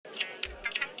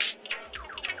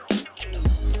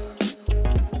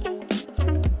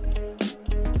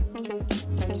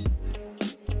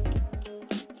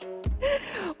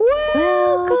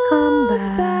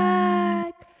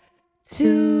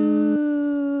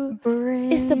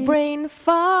It's a brain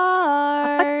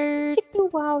fart. Chicken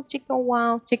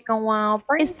wow,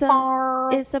 brain It's a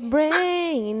it's a farts.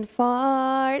 brain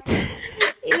fart.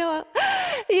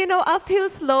 you know, uphill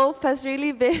slope has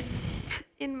really been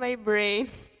in my brain.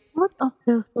 What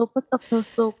uphill slope? What's uphill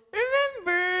slope?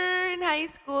 Remember in high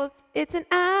school, it's an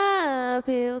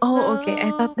uphill Oh, okay. I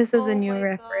thought slope. this was a Oh new my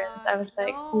reference. I god, was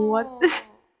like, what? no.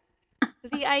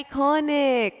 The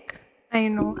iconic, I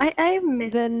know. I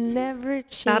miss the never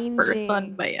that person,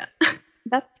 changing but yeah.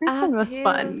 That person was uphill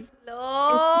fun. It's an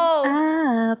slope.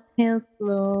 uphill It's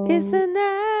slope, an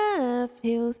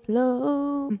uphill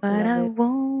slope. I but love I it. I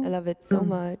won't. love it so Boom,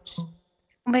 much. boom.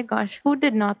 Oh my gosh, who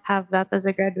did not have that as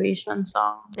a graduation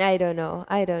song? I don't know.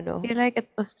 I don't I know. feel like it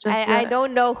was just I the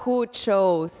don't know who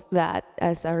chose that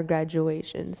as our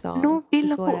graduation no, song. feel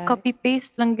Is ako what I. copy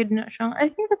paste lang gud na siya. I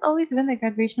think that's always been the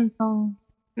graduation song.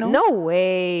 No? No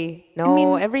way. I No,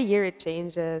 mean, every year it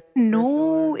changes for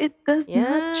no, sure. it does not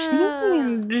Yeah.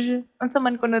 change. Unsa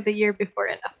man ko the year before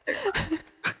and after that.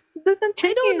 It doesn't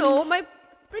I don't change. know. My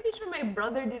pretty sure my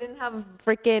brother didn't have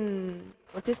freaking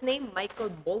what's his name? Michael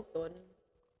Bolton.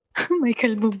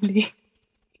 Michael Bublé.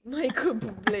 Michael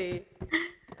Bublé.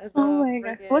 As Oh a my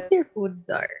gosh. What's freaking. your food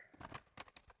czar?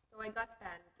 So I got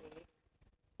pancakes.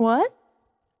 What?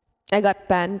 I got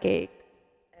pancakes.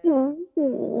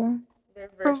 Oh. Their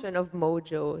From version of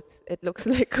Mojo's. It looks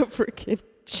like a freaking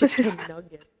chicken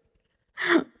nugget.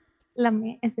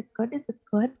 Lami, is it good? Is it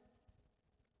good?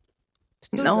 It's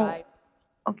too No. dry.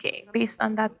 Okay, based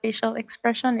on that facial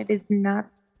expression, it is not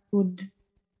good.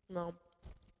 No.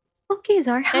 Okay,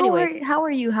 Zar, Anyways. how are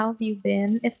you? How have you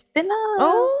been?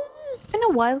 Oh, It's been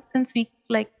a while since we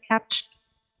like catched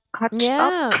up,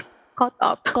 yeah. caught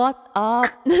up. Caught up.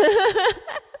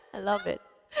 I love it.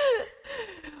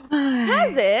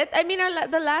 Has it? I mean,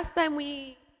 the last time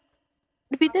we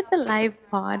We caught did up the was live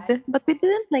in our live. pod, but we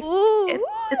didn't like Ooh, it. ooh,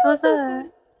 It that was was so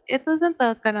fun. it wasn't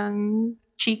a kanang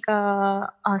chika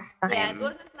us Yeah, it time.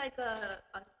 wasn't like a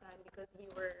us time because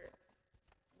we were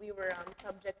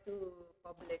subject to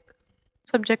public.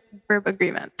 Subject verb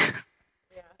agreement.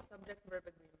 Yeah, subject verb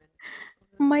agreement.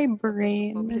 My Subject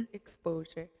to public brain.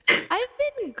 exposure. I've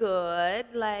been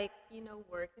good. Like,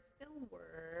 work is still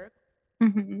work.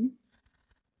 Mm-hmm.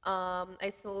 I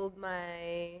sold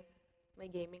my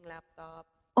gaming laptop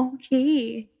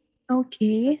Okay. because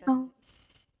Okay. I'm Oh,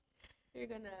 you're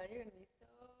gonna be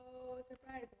so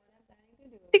surprised at what I'm planning to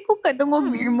do. di ko kadungog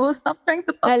Mirmo. Stop trying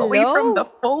to talk away from the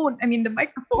Hello? phone. I mean the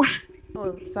microphone.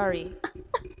 Oh, sorry.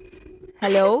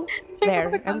 Hello? Trying to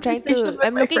have a There. conversation with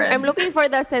I'm my I'm friend. looking for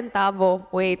the centavo.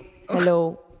 Wait.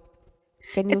 Hello.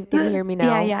 Can you It's can you hear me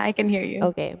yeah, now? yeah, I can hear you.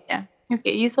 Okay. Yeah.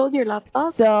 Okay, you sold your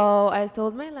laptop? So I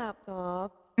sold my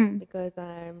laptop Mm. because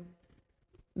I'm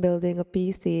building a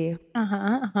PC.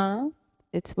 Uh-huh, uh-huh.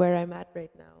 It's where I'm at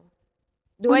right now.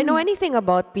 Do I know Mm. anything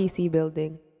about PC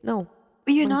building? No,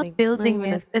 But you're not nothing. Not building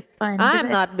even a. it. It's fine. Because I'm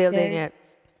not it's building Jerry. it.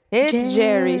 It's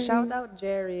Jerry. Shout Jerry. out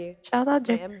Jerry, Shout out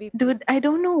my Jerry. MVP. Dude, I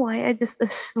don't know why I just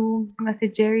assumed na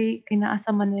si Jerry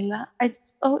kinaasa Manila.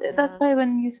 That's Yeah. why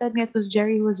when you said nga it was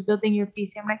Jerry who was building your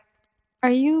PC, I'm like,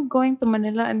 are you going to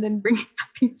Manila and then bringing a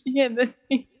PC and then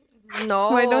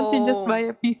why don't you just No. buy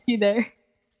a PC there?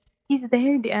 He's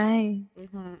there, the eye.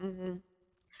 Mhm. Mhm.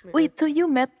 Mm-mm. Wait, so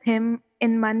you met him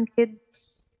in Man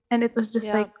Kids and it was just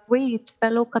Yeah. like, wait,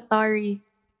 fellow Qatari.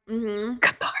 Mhm.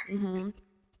 Qatar. Mhm.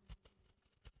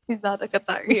 He's not a We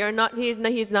Qatari. are not.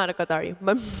 He's not a Qatari,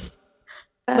 but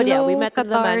yeah, we Fellow met in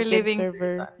the Qatar Man Kid living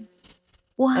server, person.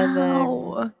 and then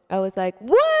Wow. I was like,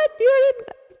 "What? You're in?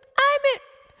 I'm in.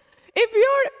 If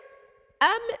you're,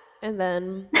 I'm." And then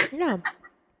yeah,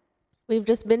 we've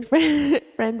just been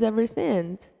friends ever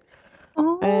since.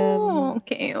 Oh,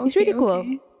 okay, He's okay, really cool.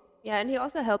 okay. Yeah, and he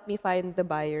also helped me find the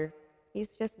buyer. He's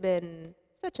just been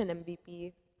such an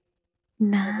MVP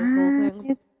with this whole thing.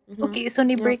 Nice. Mm-hmm. Okay, so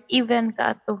ni Yeah. break even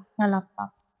ka ato nga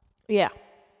laptop. Yeah,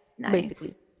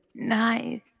 basically.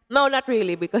 Nice. Nice. No, not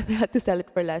really, because I had to sell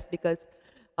it for less because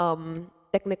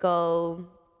technical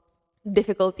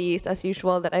difficulties as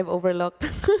usual that I've overlooked.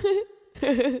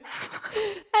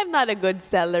 I'm not a good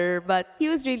seller, but he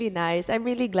was really nice. I'm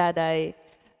really glad I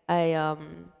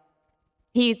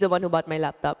he's the one who bought my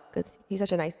laptop because he's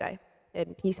such a nice guy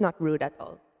and he's not rude at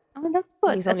all. Oh, that's And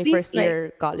good. he's At only least first like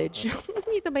year college.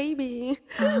 He's a baby.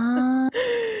 ah,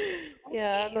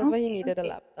 Yeah, okay, that's why he okay, needed a okay.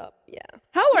 laptop. Yeah.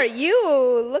 How are you?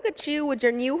 Look at you with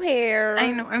your new I hair.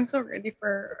 know. I'm so ready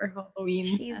for our Halloween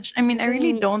She's sesh. I mean, I she's really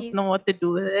in don't she's know what to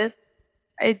do with it.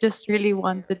 I just me really neither.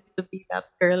 wanted to be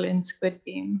that girl in Squid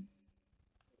Game.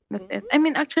 That's it. I Mhm.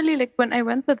 mean, actually, like when I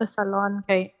went to the salon,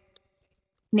 kay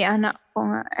ni anak ko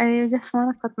nga, I just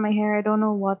wanna cut my hair. I don't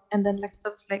know what. And then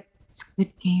Lexa was like,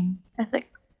 Squid Game. I was like,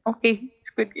 okay,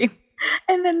 Squid Game.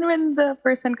 And then when the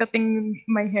person cutting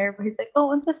my hair, he's like, oh,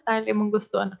 unsa style imong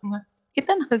gusto? Anak nga,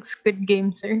 kita na kag Squid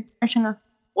Game, sir. Or siya nga,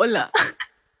 wala.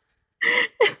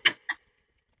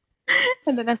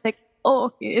 And then I was like, oh,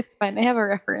 okay, it's fine. I have a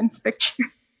reference picture.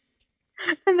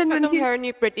 And then when Katong hair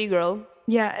ni pretty girl.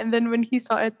 yeah, and then when he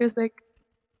saw it, he was like,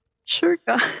 sure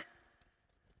ka.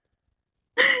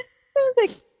 I was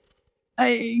like,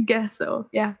 I guess so.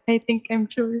 Yeah, I think I'm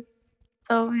sure.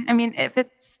 So, I mean,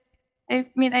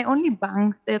 I only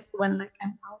bangs it when like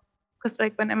I'm out. Because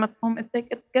like when I'm at home, it's like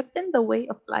it gets in the way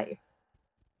of life.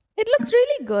 It looks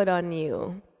really good on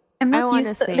you. I'm I not wanna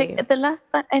used to, say. like the last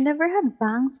time, I never had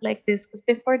bangs like this. Because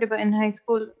before, diba, in high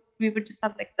school, we would just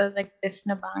have like the like this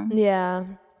na bangs. Yeah.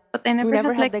 But I We never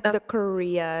never had had like like the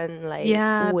Korean like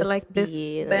yeah, the like this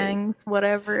wispy like. bangs,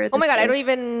 whatever. Oh my god, I like, don't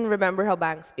even remember how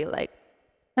bangs feel like.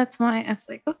 That's why I was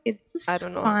like, okay, this I is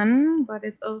don't know. fun, but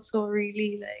it's also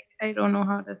really like I don't know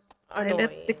how to style it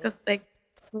Annoying. because like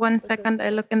 1 second I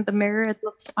look in the mirror, it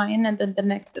looks fine, and then the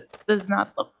next it does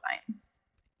not look fine.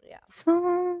 Yeah. So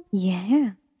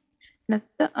yeah,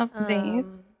 that's the update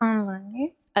on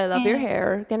life. I love your And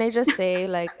hair. Can I just say,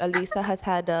 like, Alisa has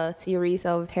had a series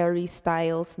of Harry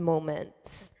Styles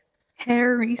moments.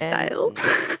 Harry Styles.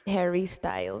 And Harry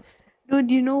Styles. Dude,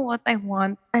 you know what I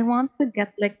want? I want to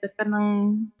get like the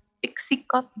kanang pixie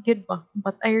cut gid ba?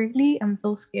 But I really am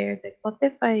so scared. Like, what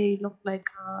if I look like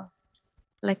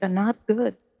a not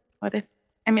good? What if?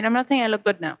 I mean, I'm not saying I look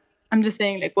good now. I'm just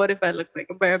saying like, what if I look like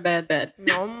a very bad?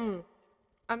 No,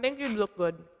 I think you'd look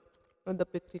good with the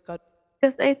pixie cut.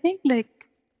 Because I think like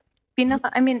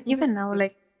I mean, even now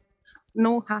like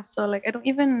no hassle. Like I don't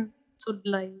even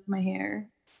sudlay my hair.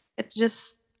 It's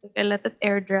just like I let it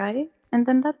air dry and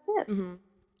then that's it. Mm-hmm.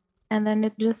 And then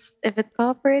it just, if it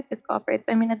cooperates, it cooperates.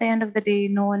 I mean, at the end of the day,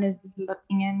 no one is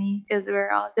looking at me because we're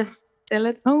all just still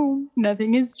at home.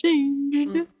 Nothing has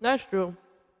changed. That's true.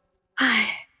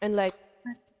 And like,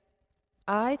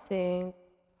 I think,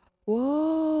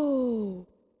 whoa.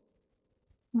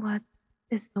 What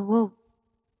is the whoa?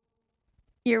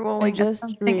 You're woeing I at just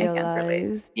something I can't relate.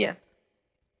 realized Yeah.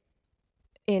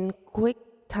 in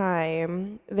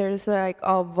QuickTime, there's like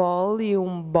a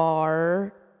volume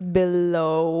bar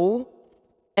below.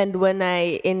 And when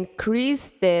I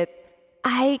increased it,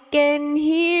 I can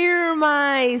hear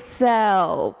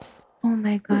myself. Oh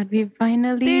my god, we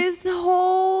finally. This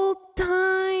whole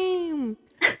time,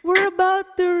 we're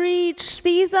about to reach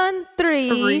season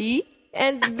 3.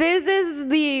 And this is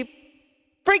the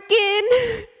freaking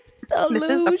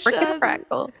solution. This is the freaking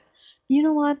fractal. You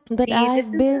know what? But See,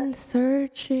 I've been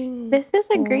searching. This is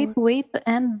a great way to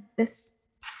end this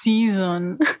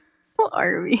season. Who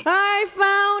are we? I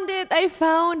found it. I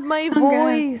found my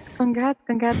voice. Congrats.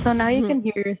 So now you can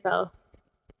hear yourself.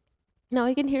 Now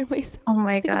I can hear myself. Oh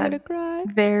my I think I'm god. gonna cry.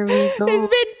 There we go. It's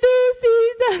been 2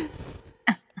 seasons.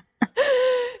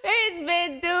 It's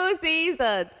been 2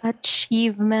 seasons.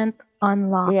 Achievement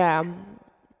unlocked. Yeah.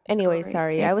 Anyway,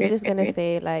 sorry. I was just gonna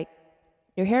say, like,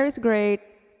 your hair is great.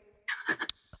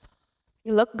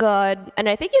 You look good. And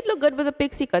I think you'd look good with a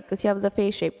pixie cut because you have the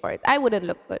face shape for it. I wouldn't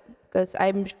look good because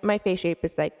my face shape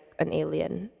is like an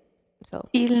alien. So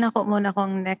Feel na ko muna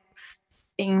kung next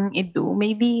thing i-do.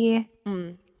 Maybe,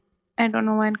 I don't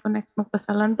know when ko next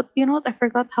magpa-salon. But you know what? I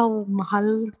forgot how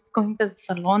mahal going to the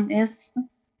salon is.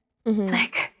 It's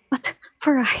like, what?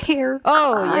 For a haircut?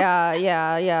 oh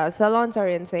yeah. Salons are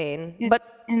insane. But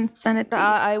insanity.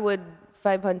 I would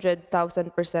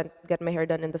 500,000% get my hair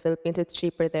done in the Philippines. It's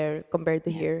cheaper there compared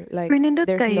to here. Like Pinindot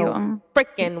there's kayo no ang-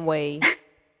 freaking way.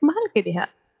 Mahal ka diha.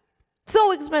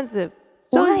 So expensive.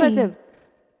 So Why? expensive.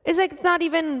 It's like it's not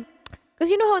even because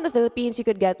you know how in the Philippines you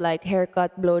could get like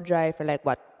haircut, blow dry for like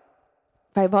what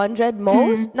 500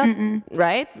 most, not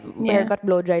right? Yeah. Haircut,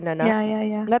 blow dry na.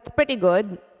 Yeah. That's pretty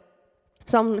good.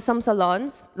 Some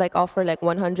salons like offer like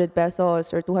 100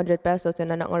 pesos or 200 pesos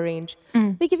and an arrange.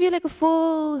 They give you like a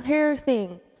full hair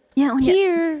thing. Yeah, unya.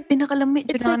 Here, Pinakalamit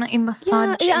it's yun like, ang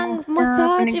i-massage ang imong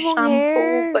massage scalp, imong shampoo,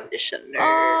 hair. conditioner.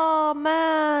 Oh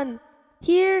man.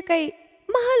 Here kay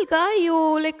mahal kayo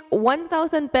like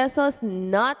 1,000 pesos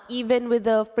not even with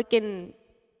the freaking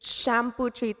shampoo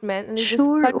treatment and they just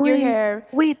cut your hair.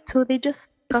 Wait, so they just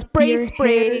cut Spray your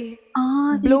spray. hair.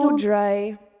 Ah, they Blow don't.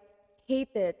 dry.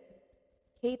 Hate it.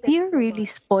 You're so really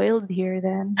much. spoiled here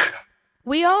then.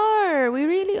 We are. We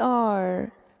really are.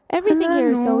 Everything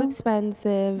here is so Ano?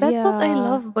 expensive. That's yeah. what I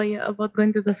love about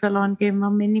going to the salon kay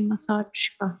mini massage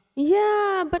ka.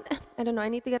 Yeah, but I don't know. I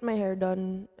need to get my hair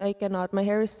done. I cannot. My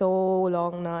hair is so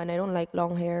long now and I don't like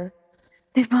long hair.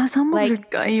 Diba? Sama Like, jud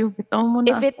kayo. Bitaw mo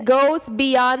if na. it goes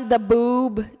beyond the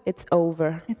boob, it's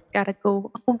over. It's gotta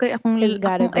go. It's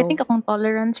gotta I think go. akong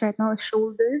tolerance right now is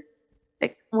shoulder.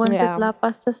 Like, once it Yeah.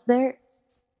 lapasas there,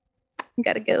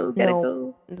 gotta go, gotta No, go.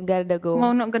 it's gotta go.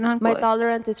 Mo na ganahan My ko.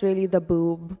 tolerance is really the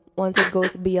boob. Once it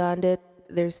goes beyond it,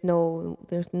 there's no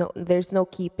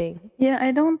keeping. Yeah,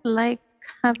 I don't like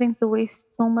having to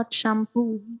waste so much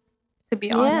shampoo, to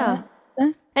be Yeah. honest.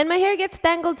 And my hair gets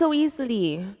tangled so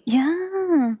easily.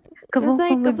 Yeah. It's Kabog ko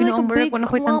like may like a binuambara ko big na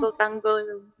ko'y clump. tangle-tangle.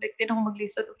 Like, di na ako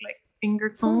maglisod of like finger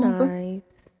So comb.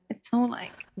 nice. It's so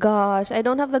like, Gosh, I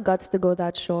don't have the guts to go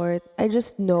that short. I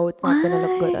just know it's not gonna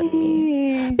look good on me.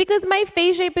 why? Because my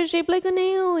face shape is shaped like an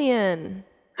alien.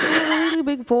 I have a really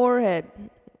big forehead.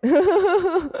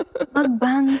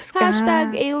 Magbangs ka.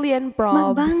 Hashtag alien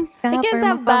probs. Magbangs ka I can't para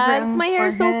have makover bangs. ang My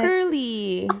hair's so forehead.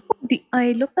 curly.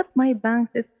 I look at my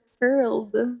bangs. It's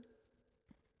curled.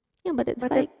 Yeah, but it's But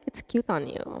like it's cute on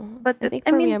you. But I think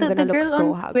for me, I'm the gonna look girl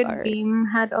so on Squid haggard. Game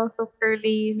had also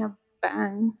curly na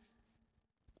bangs.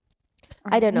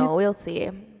 I don't know. We'll see.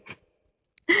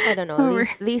 I don't know.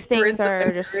 These things Words of are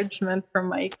just. encouragement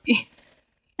from Mikey.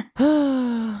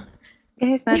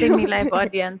 Guys, natin may live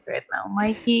audience right now.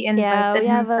 Mikey Yeah, invited we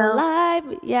have a himself. live.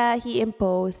 Yeah, he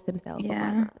imposed himself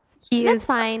Yeah. upon us. That's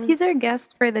fine. He's our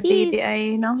guest for the day, He's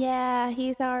I know. yeah,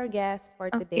 he's our guest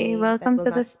for Okay, today. welcome that to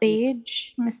will the not speak.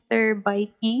 stage, Mr.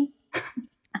 Bikey.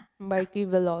 Mikey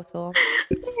Veloso.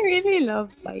 I really love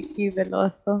Bikey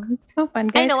Veloso. It's so fun.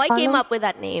 Guys, I know. I came follow- up with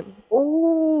that name.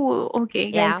 Oh,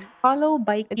 okay, Yeah. guys. Follow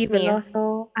Bikey It's me.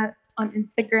 Veloso on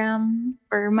Instagram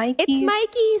for Mikey. It's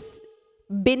Mikey's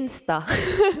Binsta.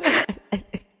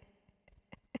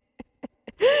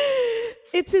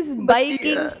 It's his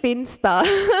biking Finsta.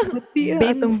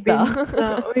 Binsta.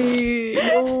 Uy,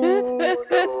 no.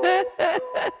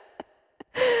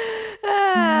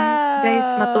 Guys,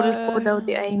 matulpo daw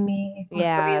di Aimee.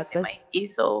 Yeah, Si Mikey.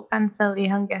 So, cancel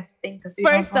ihang guesting. Kasi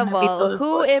First don't of wanna be all,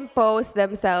 who tulpo. imposed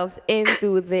themselves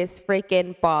into this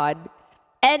freaking pod?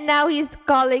 And now he's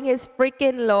calling his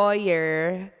freaking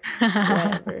lawyer.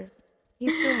 Whatever.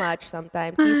 He's too much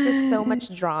sometimes. He's just so much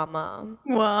drama.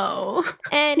 Wow.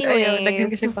 Ayaw,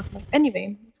 daghan kasi Anyways. pa-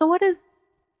 Anyway, so what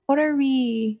are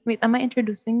we... Wait, am I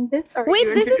introducing this? Or are Wait,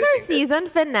 you this is our introducing season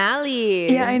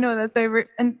finale. Yeah, I know. That's why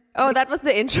we're... And Oh, that was the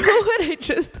intro. What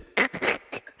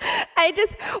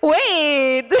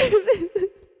wait.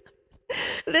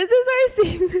 This is our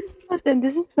season. but then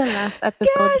this is the last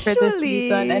episode for this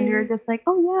season. And you're Casually. just like,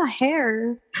 oh yeah,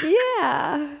 hair.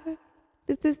 Yeah.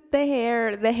 This is the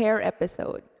hair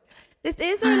episode. This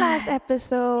is our last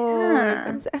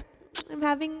episode. Yeah. I'm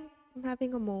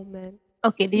having a moment.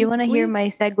 Okay, do you want to hear We- my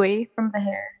segue from the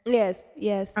hair?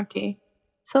 Yes. Okay.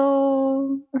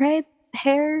 So, right,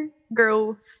 hair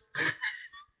grows.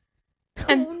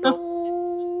 And Oh so,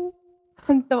 no.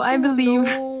 and so I Oh, believe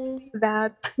no.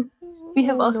 that we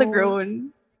have Oh, also no.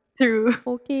 grown through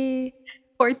Okay.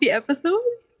 40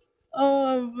 episodes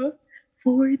of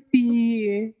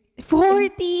 40.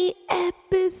 40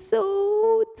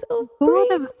 episodes of Who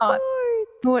would have thought?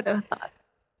 Brainport. Who would have thought?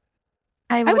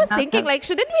 I would was not thinking, have- like,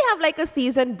 shouldn't we have like a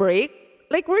season break?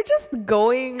 Like, we're just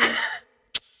going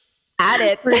at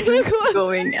it. We're just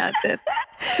going at it.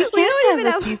 We don't even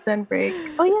have a have. season break.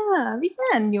 Oh yeah, we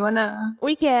can. You wanna?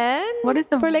 We can. What is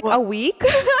the For like a week?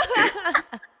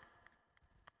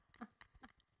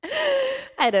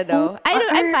 I don't know.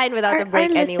 I'm fine without a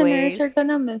break, our anyways. listeners are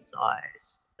gonna miss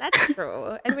us. That's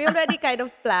true. And we already kind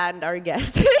of planned our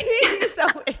guest. So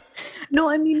No,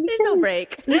 I mean there's no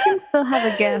break. we can still have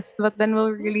a guest, but then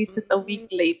we'll release it a week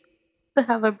late to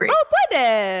have a break. Oh,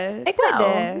 pwede. Ikaw,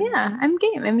 Pwede. yeah, I'm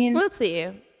game. I mean, We'll see.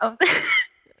 oh,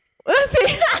 We'll see.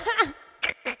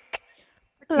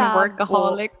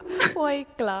 workaholic. Hoy,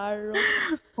 claro.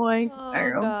 Like,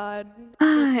 Oh, God.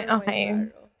 Ay, Super okay. hoy,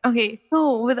 claro. Okay,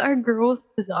 so with our growth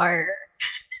bizarre.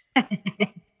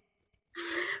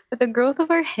 With the growth of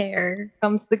our hair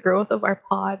comes the growth of our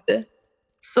pod.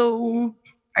 So,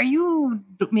 are you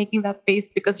making that face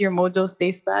because your mojo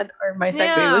stays bad, or my segue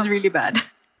Yeah. was really bad?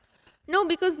 No,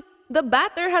 because the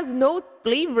batter has no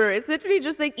flavor. It's literally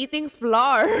just like eating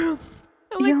flour.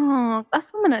 I'm like, Yuck.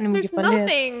 Asa man na ni there's gipalit?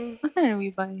 nothing. Asa na ni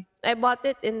buy? I bought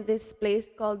it in this place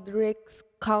called Rick's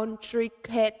Country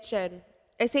Kitchen.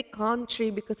 I say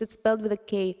country because it's spelled with a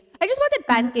K. I just wanted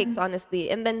pancakes,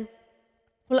 honestly. And then,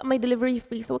 wala my delivery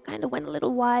fee, so it kind of went a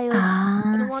little wild.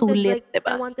 And I wanted Sulit, like,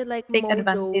 diba? I wanted like Take mojos.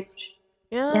 advantage.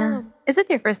 Yeah. Yeah. Is it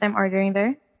your first time ordering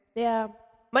there? Yeah.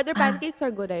 But their pancakes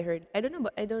are good, I heard. I don't know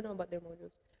about their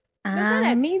mojos. not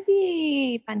like-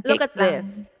 Maybe pancakes Look at lang.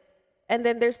 this. And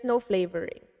then there's no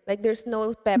flavoring. Like there's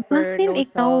no pepper, Masin no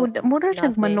ikaw, salt. mura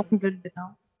siya nothing. manok jud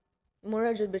bitaw.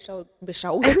 Mura jud bishaw.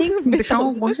 I think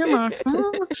Bitaw.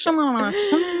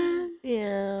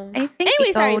 Yeah. I think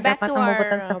Anyway, sorry, ikaw back dapat to ang our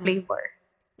mabutan sa flavor.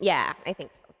 yeah, I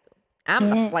think so too. I'm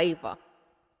the Yeah. flavor.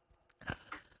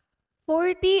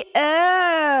 40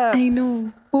 Fs. I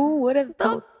know. Who would have The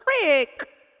thought? frick?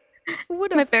 Who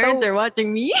would My have parents thought? are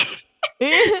watching me.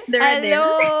 They're right there.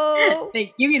 Hello.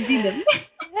 Like, you can see them.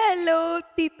 Hello,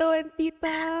 Tito and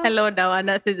Tita. Hello daw,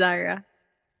 ana si Zara.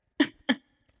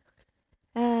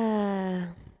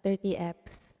 30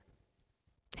 Fs.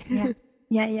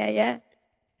 Yeah.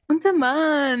 Unsa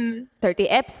man? 30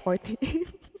 Fs, 40.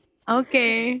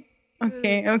 Okay.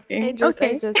 I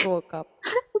just woke up.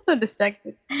 I'm so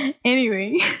distracted.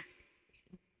 Anyway.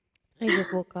 I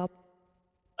just woke up.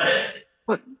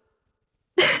 What?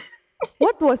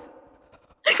 What was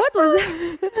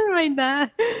that? My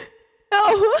dad.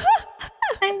 Oh.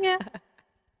 Ay nga.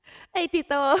 Ay,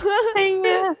 Tito. Ay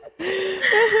nga.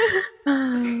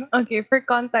 Okay, for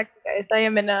context, guys, I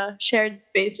am in a shared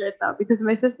space right now because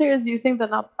my sister is using the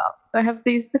laptop. So I have to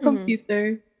use the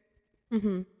computer.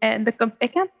 Mm-hmm. And I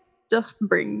can't just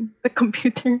bring the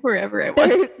computer wherever I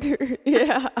want.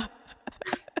 Yeah.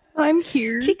 So I'm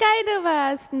here. She kind of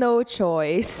has no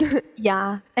choice.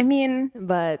 Yeah. I mean,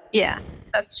 But yeah,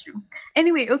 that's true.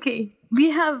 Anyway, okay.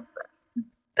 We have,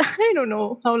 I don't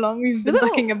know how long we've been No.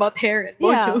 talking about hair and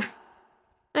Yeah. mojos.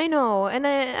 I know, and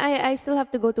I still have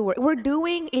to go to work. We're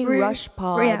doing a rush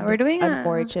pod. we're doing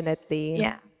unfortunately.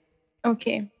 Yeah.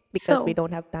 Okay. Because So, we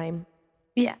don't have time.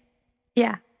 Yeah.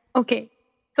 Okay.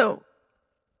 So,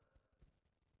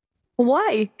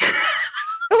 why?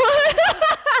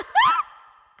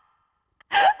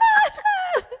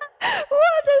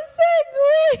 What a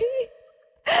segue!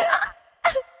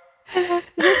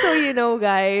 Just so you know,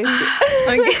 guys,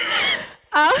 Okay.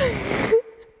 uh,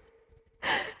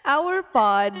 our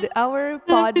pod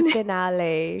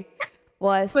finale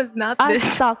was Was not us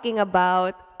this. talking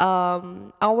about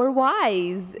our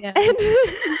whys. Yeah. And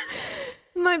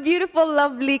my beautiful,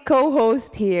 lovely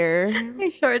co-host here I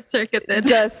short-circuited.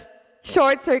 just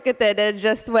short-circuited and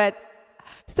just went,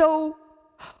 so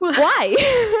why?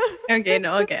 Okay,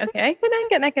 no, okay.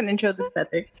 I can intro this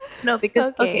better. No,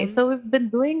 because Okay. so we've been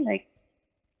doing like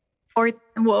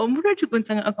well, mura jud kun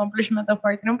sa accomplishment of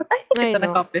 40, no, but I think I it's an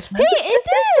know. accomplishment. Hey, it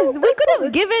is. We could have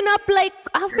given up like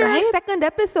after our Right? second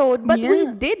episode, but we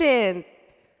Yeah. didn't.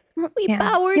 We Yeah.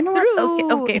 powered You know what?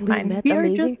 through. Okay, and we fine. met We are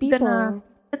amazing just people. gonna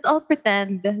let's all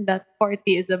pretend that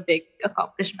 40 is a big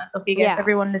accomplishment. Okay, guys, Yeah.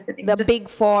 everyone listening. The just,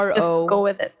 big 4-0. just go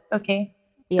with it. Okay.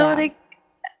 Yeah. So like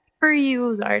for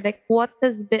you, Zar, like what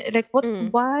has been like what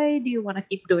why do you want to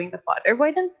keep doing the pod? Or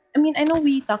why don't I mean I know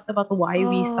we talked about why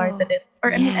we started it.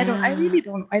 Or I mean I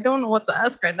don't know what to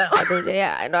ask right now.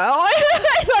 Yeah, I know.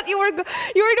 I thought you were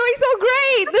doing so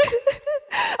great.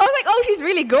 I was like, oh, she's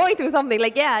really going through something.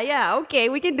 Like, yeah, okay,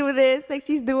 we can do this. Like,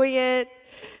 she's doing it.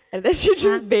 And then she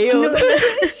just bailed.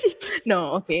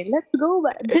 No, okay, let's go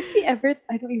back. Did we ever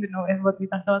I don't even know what we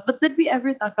talked about, but did we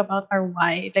ever talk about our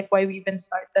why? Like why we even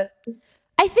started?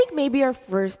 I think maybe our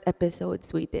first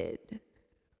episodes we did.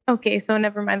 Okay, so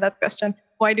never mind that question.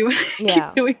 Why do we Yeah.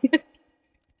 keep doing it?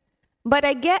 But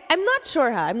I'm not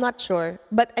sure.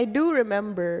 But I do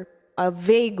remember a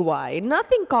vague why.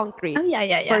 Nothing concrete. Oh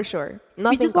yeah. For sure. We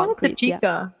Nothing just wanted concrete. to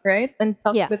chica, right? And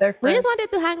talk Yeah. with our We friends. just wanted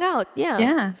to hang out. Yeah.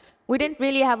 Yeah. We didn't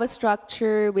really have a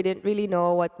structure. We didn't really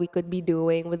know what we could be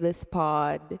doing with this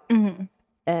pod. Mm-hmm.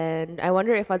 And I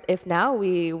wonder if now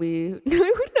we we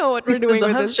know what We we're still doing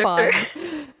don't with have this pod.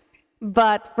 structure.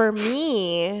 But for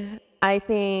me, I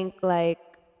think like,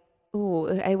 ooh,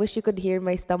 I wish you could hear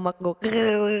my stomach go.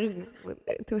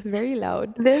 It was very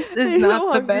loud. This is I'm not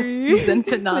so the best hungry. season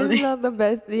This is finale. not the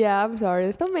best. Yeah, I'm sorry.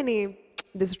 There's so many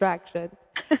distractions.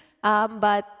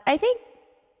 But I think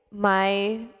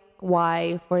my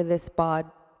why for this pod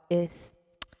is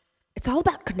it's all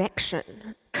about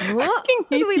connection. What?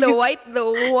 hate With the white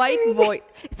voice.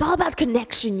 It's all about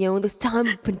connection, This time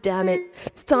of pandemic.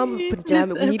 It's time of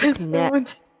pandemic. We need to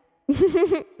connect.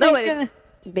 No, but it's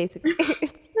basically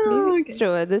it's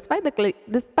true. Despite the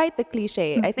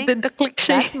cliche, I think The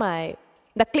cliche. that's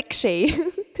the cliche.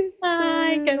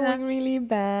 I It's cannot. going really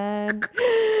bad.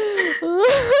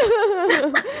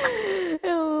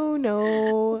 Oh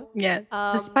no. Yeah.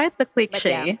 Um, Despite the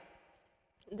cliche.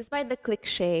 Despite the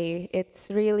cliche, it's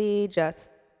really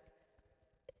just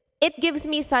it gives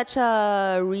me such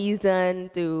a reason.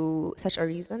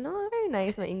 Oh, very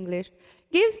nice, my English.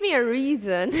 Gives me a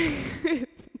reason.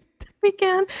 We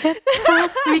can't get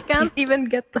past. We can't even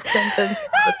get the sentence.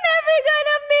 I'm never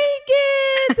gonna make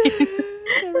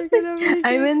it. never gonna make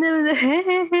I'm it. in the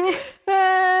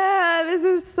This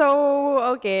is so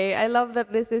okay. I love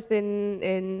that this is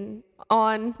in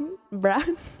on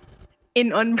brand.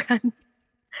 in on brand.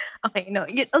 Okay, no,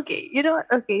 okay, you know what?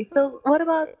 Okay, so what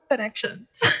about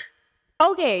connections?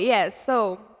 Okay, yes.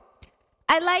 So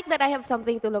I like that I have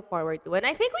something to look forward to, and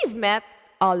I think we've met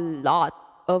a lot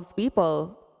of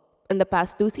people in the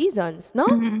past 2 seasons. No,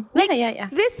 Yeah, like yeah, yeah.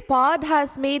 this pod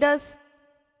has made us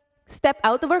step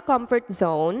out of our comfort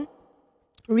zone,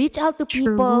 reach out to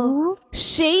people True.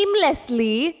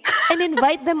 shamelessly, and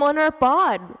invite them on our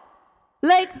pod.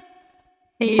 Like,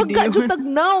 Hey, do bagga you jud want?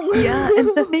 tagnaw. Yeah,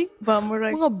 and the thing, ba,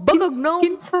 murag, Mga bagag naw.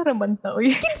 kinsa raman tao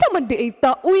eh. Kinsa man di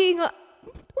ita? Uy nga,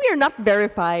 we are not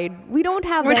verified. We don't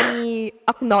have We're- any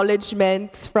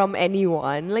acknowledgments from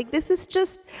anyone. Like this is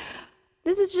just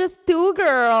two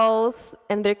girls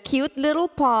and their cute little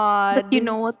pod. But you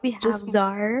know what we have, Just-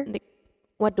 Zar? Like,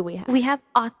 what do we have? We have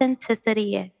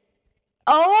authenticity. Eh.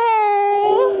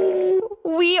 Oh,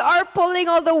 we are pulling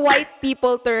all the white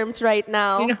people terms right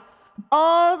now. You know,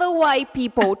 All the white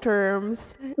people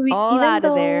terms. we, all even out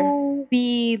of though there.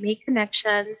 we make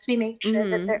connections, we make sure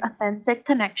that they're authentic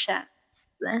connections.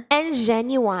 And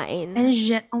genuine. And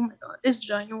oh my god, it's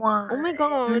genuine. Oh my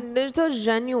god, they're so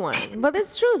genuine. But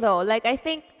it's true though. Like I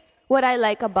think what I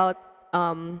like about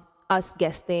us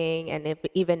guesting and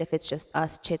even if it's just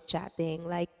us chit chatting,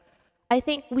 like I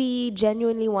think we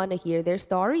genuinely want to hear their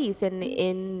stories and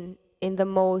in the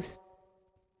most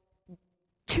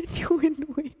genuine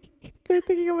way. I'm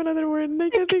thinking of another word. And I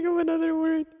can't think of another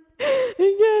word. I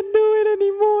can't do it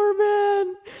anymore, man.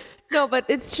 No, but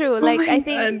it's true. Like my I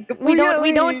think God.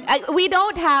 we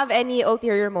don't have any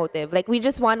ulterior motive. Like we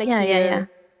just want to Yeah, hear yeah, yeah.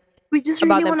 We just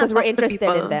about really them want because to we're talk to interested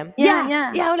in people. them.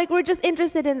 Yeah, yeah. Like we're just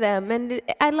interested in them, and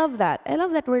I love that. I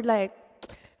love that we're like,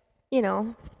 you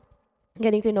know,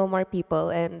 getting to know more people,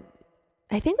 and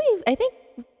I think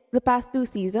the past 2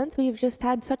 seasons we've just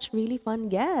had such really fun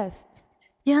guests.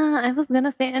 Yeah, I was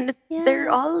gonna say, and they're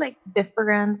Yeah. all like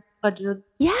different, but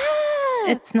Yeah,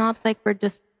 it's not like we're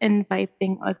just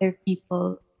inviting other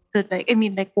people to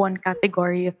like one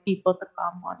category of people to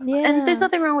come on. And there's Yeah.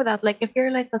 nothing wrong with that. Like if you're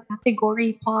like a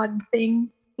category pod thing,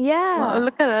 yeah. wow,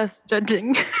 look at us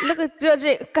judging. Look at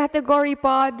judging category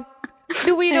pod.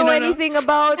 Do we I know don't know. anything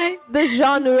about I- the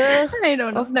genre I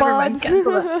don't know. of Never mind. pods?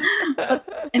 Cancel that.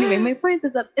 But anyway, my point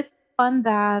is that it's fun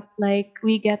that like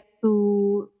we get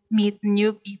to meet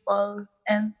new people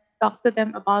and talk to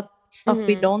them about stuff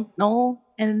we don't know,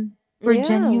 and we're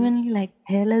Yeah. genuinely like,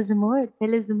 tell us more,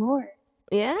 tell us more.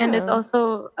 Yeah. And it's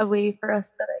also a way for us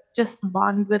to like just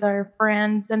bond with our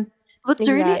friends. And what's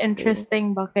really Exactly.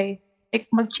 interesting, bakay,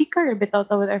 like magchika or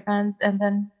bitota with our friends, and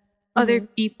then other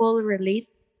people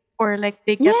relate or like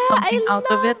they get yeah, something I out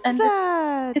of it, love and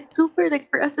that. it's super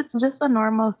like for us it's just a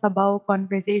normal sabaw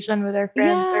conversation with our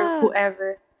friends or Yeah.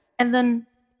 whoever, and then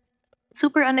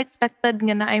super unexpected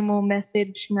nga na ay mo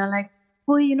message na like,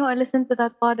 oh, you know, I listened to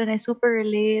that pod and I super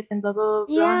relate and blah blah blah.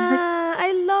 Like, Yeah, I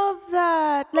love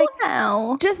that. Like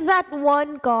wow. just that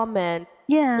one comment,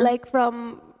 Yeah. like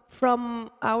from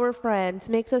our friends,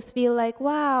 makes us feel like,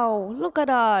 wow, look at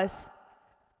us.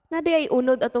 Nadi ay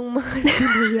unod atong mga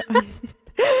tinuyaan.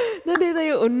 Nadi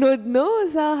tayo unod, no?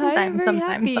 Sahay, I'm very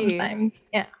happy. Sometimes.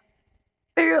 Yeah.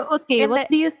 Pero okay, And what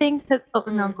do you think that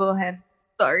no, go ahead.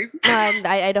 Sorry. And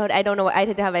I don't know. I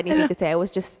didn't have anything to say. I was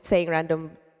just saying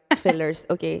random fillers.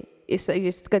 Okay,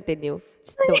 just continue.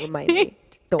 Just don't remind me.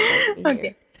 Just don't remind me.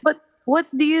 Okay. But what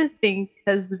do you think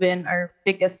has been our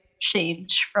biggest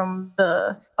change from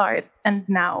the start and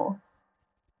now?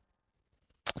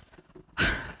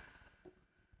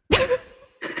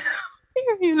 Why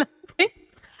are you laughing?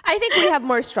 I think we have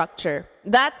more structure.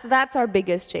 That's our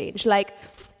biggest change. Like,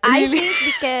 I Really? think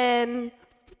we can.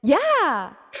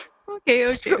 Yeah, Okay,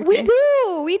 okay, we okay.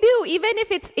 do. We do.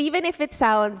 Even if it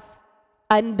sounds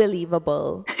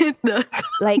unbelievable. It does.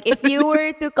 Like if you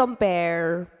were to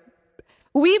compare,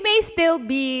 we may still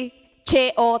be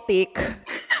chaotic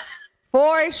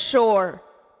for sure,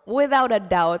 without a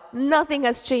doubt. Nothing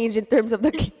has changed in terms of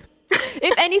the.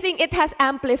 If anything, it has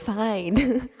amplified.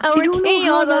 Our don't know how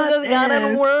chaos has that just gotten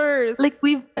is. worse. Like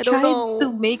we've I don't tried know.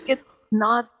 to make it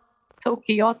not so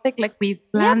chaotic. Like we've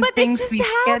Yeah, planned but it things, just we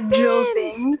schedule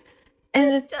happens. things, and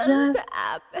it's just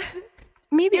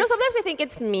maybe You know, sometimes I think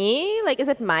it's me. Like, is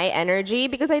it my energy?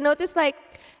 Because I notice, like,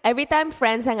 every time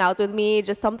friends hang out with me,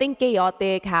 just something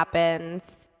chaotic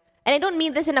happens. And I don't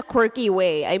mean this in a quirky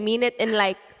way. I mean it in,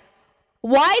 like,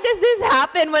 why does this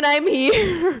happen when I'm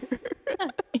here?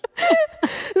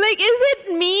 Like, is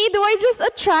it me? Do I just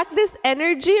attract this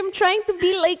energy? I'm trying to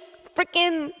be, like,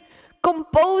 freaking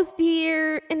composed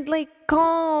here and like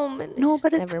calm and No, just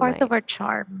but it's never part of mind. our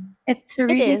charm. It's It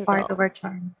really is part of though. our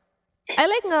charm. I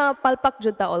like nga palpak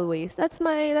junta always. That's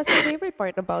my favorite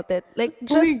part about it. Like Oh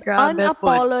my just god, that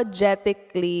one.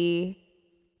 unapologetically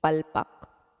palpak.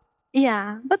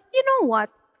 Yeah, but you know what?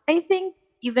 I think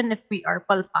even if we are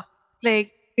palpak,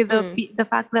 like Mm. the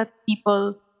fact that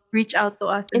people reach out to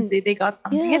us and And say they got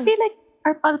something, I yeah, feel like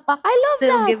our palpak I love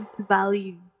still that. gives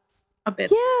value a bit,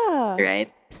 Yeah. right?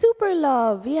 Super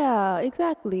love. Yeah,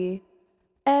 exactly.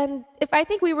 And if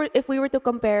we were to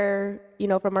compare,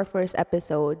 from our first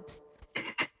episodes.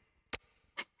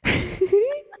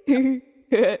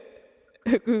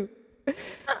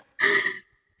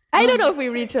 I don't know Oh, if we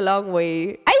reach a long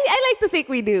way. I like to think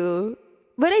we do.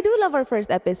 But I do love our first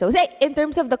episodes. Hey, in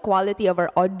terms of the quality of our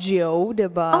audio, oh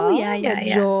diba? yeah, yeah,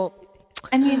 yeah. Medyo,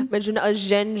 I mean, medyo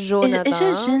na-agenjo na it's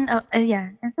just ta.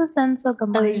 yeah, it's a sense of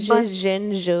gamay,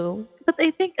 Agenjo. but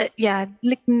I think yeah,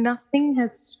 like nothing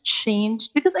has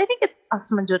changed because I think it's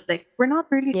us, Manjot. Like we're not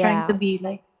really trying to Yeah. be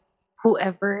like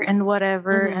whoever and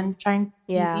whatever Mm-hmm. and trying to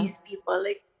Yeah. please people.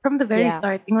 Like from the very Yeah.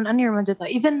 start, ingon ano yung Manjot,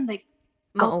 even like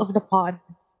out Mao. of the pod,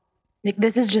 like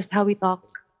this is just how we talk.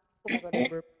 Oh my god, I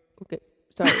burped. Okay.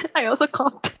 Sorry. I also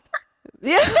coughed.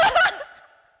 Yeah.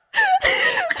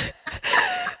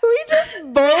 We just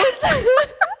both.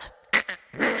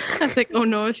 I was like, oh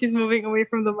no, she's moving away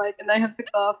from the mic and I have to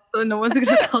cough, so no one's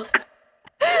gonna talk.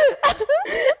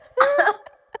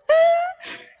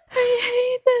 I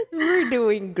hate it. We're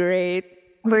doing great.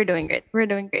 We're doing great. We're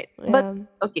doing great. But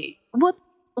Yeah. okay, what?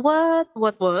 Okay,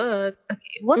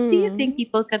 what do you think Mm.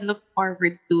 people can look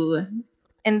forward to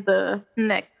in the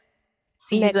next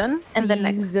season Next and the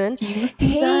next season. few seasons?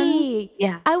 Hey,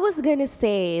 Yeah. I was gonna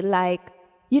say, like,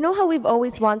 you know how we've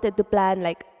always wanted to plan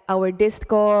like our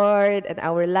Discord and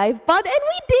our live pod, and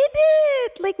we did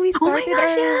it. Like we Oh my started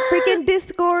gosh, our yeah. freaking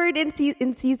Discord in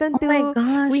season Oh my 2.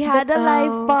 gosh, We had a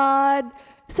live bitaw. pod.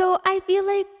 So I feel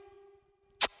like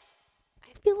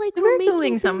we're We're making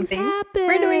doing things something. happen.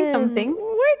 We're doing something.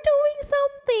 We're doing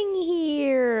something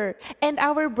here. And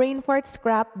our brain fart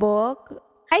scrapbook,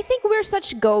 I think we're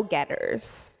such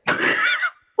go-getters.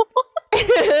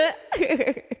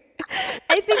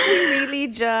 I think we really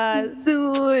just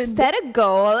Dude. set a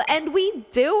goal and we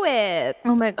do it.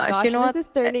 Oh my gosh, Gosh, you know this what? is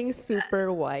turning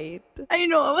super white. I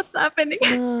know what's happening.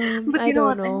 But I you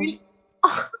know don't what? I'm know. really.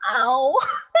 Oh, ow.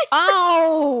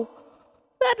 Ow!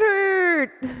 That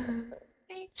hurt.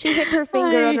 She hit her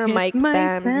finger on I her hit mic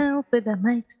stand. myself with a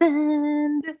mic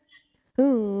stand.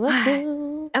 Ooh,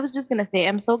 ooh. I was just gonna say,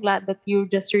 I'm so glad that you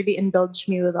just really indulged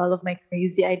me with all of my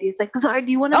crazy ideas. Like, Zar,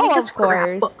 do you want to make Oh, a of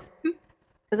scrapbook? course.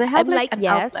 Because I have I'm like like, an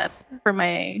outlet yes. for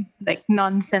my like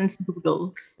nonsense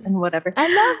doodles and whatever. I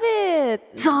love it.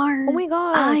 Zar, Oh my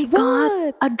gosh. I got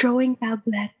What? a drawing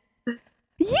tablet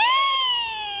Yay!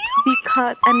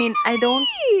 because I mean I don't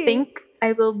Yay! think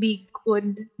I will be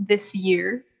good this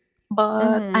year,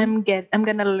 but Mhm. I'm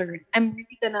gonna learn. I'm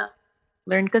really gonna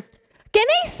learn because Can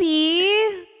I see?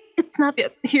 it's not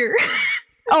yet here.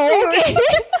 Oh, okay.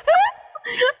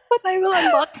 But I will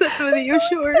unbox it with you,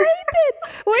 sure. Excited.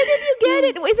 Where did you get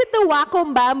it? Is it the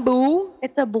Wacom Bamboo?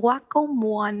 It's a Wacom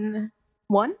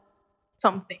one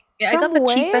something. Yeah, I got From the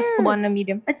cheapest where? one, a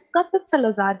medium. I just got it sa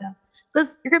Lazada.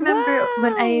 Because remember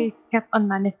when I Wow. kept on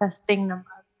manifesting na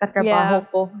Yeah. katrabaho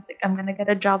ko, I was like, I'm gonna get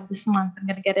a job this month. I'm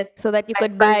gonna get it. So that you My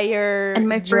could buy first your and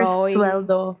my first drawing.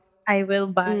 sweldo, I will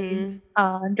buy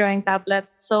Mm. drawing tablet.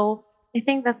 So I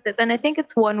think that's it. And I think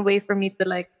it's one way for me to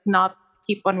like not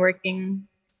keep on working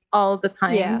all the Yeah.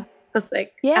 time. Because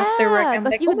like after work, Yeah, I'm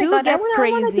because like, you oh my do god, get I wanna do.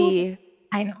 crazy.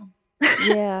 I know.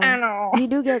 Yeah. I know. You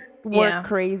do get work Yeah.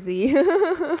 crazy.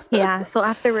 Yeah. So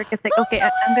after work, it's like, I'm okay, so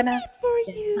I'm gonna, happy for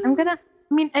yeah, you. I'm gonna.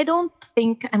 I mean, I don't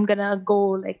think I'm gonna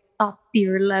go like top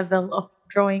tier level of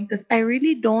drawing because I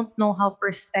really don't know how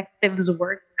perspectives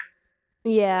work.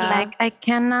 Yeah. Like I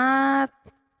cannot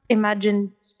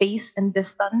imagine space and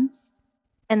distance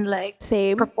and like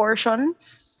Same.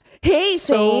 proportions. Hey,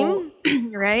 So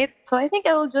same. right. So I think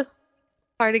I will just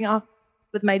starting off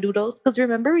with my doodles because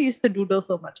remember we used to doodle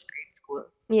so much in grade school.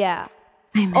 Yeah.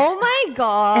 I miss Oh that. my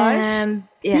gosh. And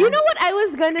You yeah. know what I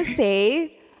was gonna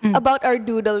say Mm. about our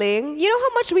doodling? You know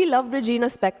how much we love Regina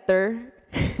Spektor?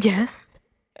 Yes.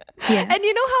 Yes. And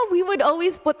you know how we would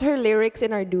always put her lyrics in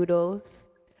our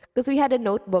doodles? Because we had a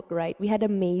notebook, right? We had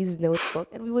a maze notebook,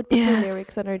 and we would put her Yes.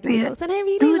 lyrics on our We had, doodles. And I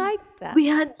really dude, liked that. we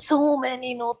had so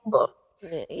many notebooks.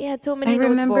 We had so I many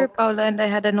remember notebooks. Paula and I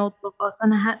had a notebook also. And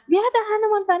we had a Hannah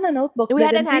Montana notebook, We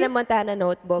had a didn't we? Hannah Montana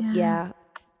notebook, yeah.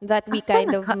 That we Asa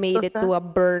kind of made nakato it sa to a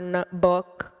burn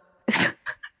book.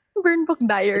 burn book It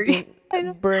diary. I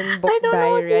don't, Burn book I don't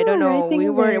know what diary. I you don't were know.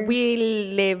 writing there.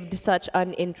 We lived such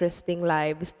uninteresting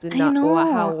lives to I not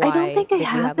how know. I don't why think I did we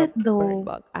have have a it burn though.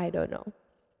 book? I don't know.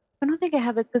 I don't think I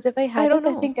have it because if I I had it, don't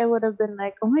I know. think I would have been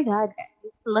like, oh my god,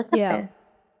 guys, look at Yeah. this.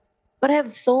 But I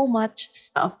have so much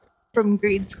stuff from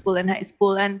grade school and high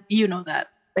school, and you know that.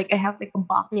 Like I have like a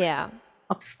box Yeah.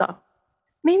 of stuff.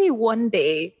 Maybe one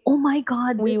day, oh my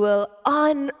god, We will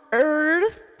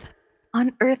unearth.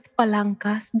 unearth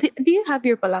palangkas. Do you have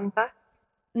your palangkas?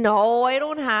 No, I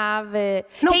don't have it.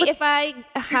 No, Hey, but if I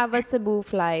have a Cebu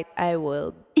flight, I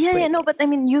will yeah, bring no, it. but I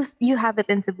mean, you have it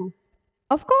in Cebu.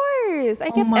 Of course. I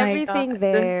Oh get my everything god.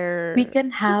 We there.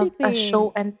 can have a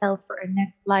show Everything. and tell for our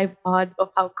next live pod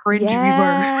of how cringe we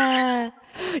were. Yeah.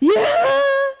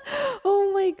 Yeah.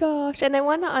 Oh my gosh. And I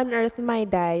want to unearth my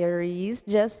diaries.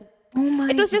 Just Oh it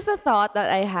my was god. just a thought that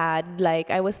I had.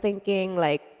 Like I was thinking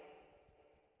like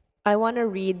I want to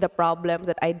read the problems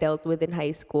that I dealt with in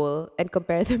high school and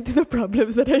compare them to the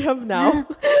problems that I have now.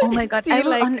 Oh my And god. I see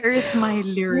will like unearth my what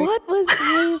lyrics. was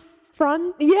I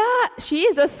front? Yeah, she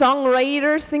is a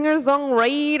songwriter,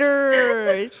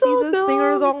 singer-songwriter. So She's a dumb.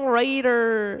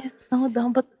 singer-songwriter. It's so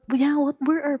dumb. But yeah, what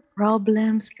were our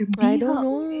problems? I don't Kirbiha,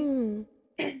 uy. know.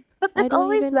 But I it's don't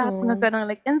always even that nga know. ganun,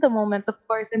 like in the moment, of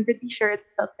course, I'm pretty sure it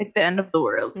felt like the end of the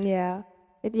world. Yeah.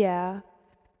 Yeah.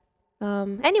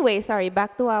 Anyway, sorry,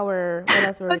 back to our what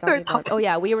else were we What we're talking about? Oh talking.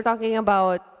 yeah, we were talking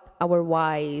about our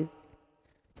whys.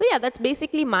 So yeah, that's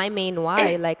basically my main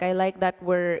why. Like I like that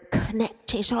we're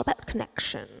connecting. It's all about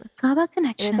connection. It's all about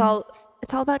And connections.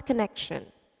 it's all about connection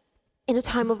in a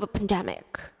time of a pandemic.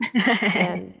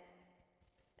 And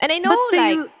and I know But do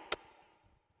like you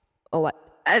oh what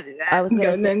I was gonna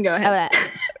go say then go ahead. Go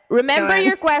remember on.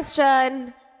 your question.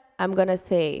 I'm gonna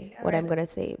say what I'm Alright. gonna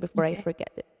say before I Okay.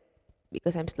 forget it.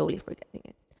 Because I'm slowly forgetting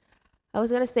it. I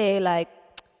was gonna say like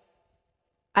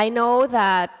I know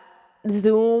that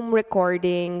Zoom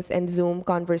recordings and Zoom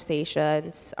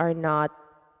conversations are not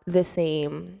the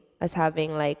same as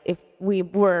having like if we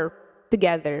were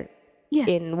together Yeah,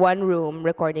 in one room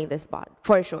recording this pod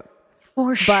for sure.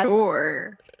 for But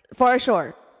sure. for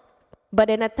sure. But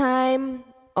in a time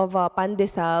of a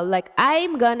pandesal, like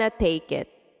I'm gonna take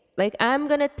it. Like I'm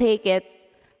gonna take it.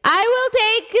 I will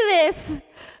take this.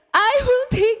 I will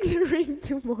take the ring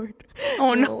to Mord.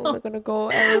 Oh No, I'm no. not gonna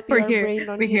go We're LOTR here. brain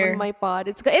We're on here. my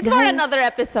pod. It's for Guys, another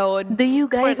episode. do you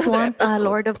It's for guys another want a episode.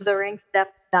 Lord of the Rings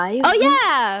depth dive? Oh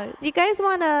yeah! Do you guys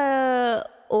want a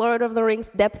Lord of the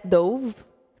Rings depth dove?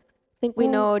 I think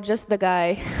we Oh, know just the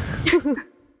guy.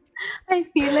 I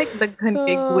feel like the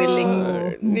kay willing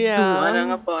mo do Yeah.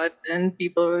 nga pod and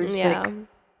people were just like, Yeah.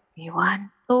 we want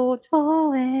to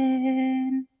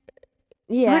join.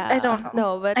 But I don't Yeah.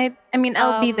 know. No, but I mean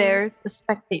I'll be um there to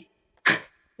spectate.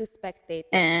 to spectate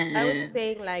it. I was And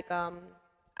saying like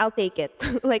I'll take it.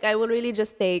 Like I will really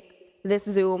just take this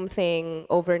Zoom thing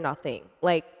over nothing.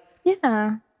 Like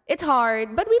yeah. it's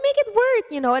hard, but we make it work,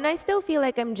 you know, and I still feel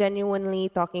like I'm genuinely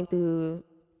talking to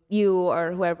you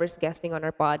or whoever's guesting on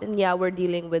our pod. And yeah, we're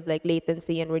dealing with like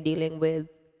latency and we're dealing with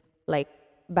like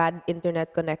bad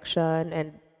internet connection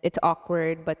and it's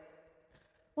awkward, but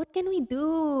what can we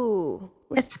do?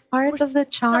 It's We're part of the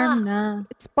charm stuck. na.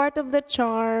 It's part of the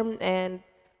charm and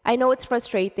I know it's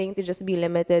frustrating to just be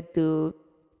limited to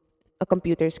a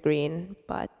computer screen,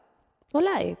 but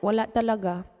wala eh. Wala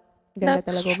talaga. Ganda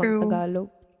That's talaga true. mag-Tagalog.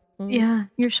 Yeah,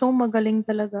 you're so magaling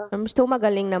talaga. I'm so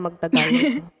magaling na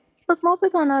mag-Tagalog. But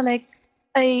moped na, like,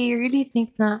 I really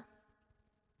think na,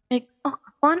 like, oh,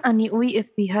 fun ani uy if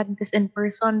we had this in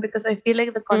person because I feel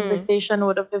like the conversation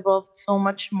would have evolved so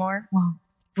much more. Wow.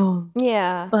 Wow.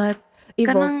 Yeah. But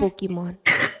Evolve kanang Pokemon.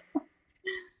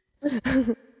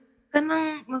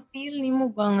 kanang ma-feel nimo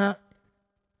ba nga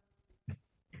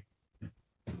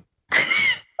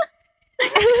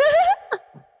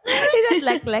Is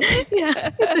that like? yeah,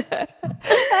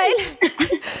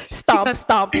 Stomp,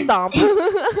 stomp, stomp.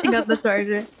 she got the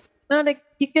charger. No, like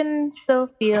you can still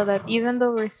feel that even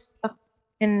though we're stuck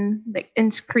in like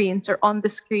in screens or on the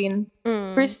screen,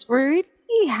 we're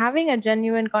really having a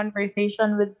genuine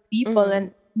conversation with people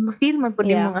and feel man po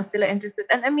din Yeah. mga sila interested.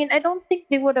 And I mean, I don't think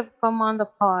they would have come on the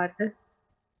pod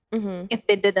if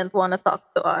they didn't want to talk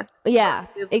to us. Yeah,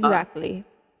 With us. exactly.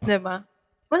 Diba?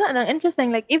 Wala lang,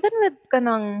 interesting. Like, even with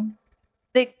kanang,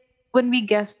 like, when we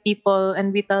guest people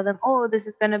and we tell them, oh, this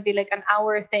is gonna be like an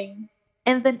hour thing.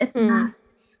 And then it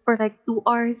lasts for like 2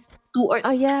 hours, Oh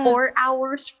yeah. 4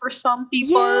 hours for some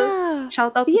people. Yeah.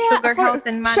 Shout out to Yeah, Sugar for House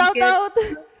and shout Mankit. out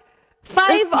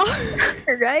 5 hours.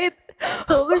 Right?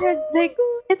 So we're Oh my like,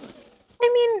 God. it's, I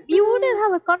mean, you wouldn't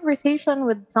have a conversation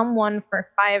with someone for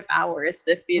 5 hours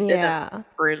if you didn't Yeah.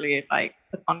 really like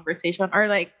the conversation. Or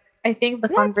like, I think the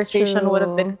That's conversation would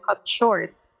have been true. cut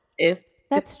short if it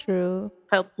That's true.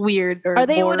 felt weird or Or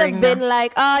they would have boring been na.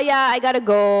 like, "Oh yeah, I gotta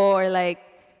go," or like,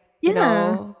 you Yeah.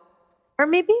 know, Or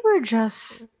maybe we're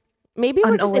just maybe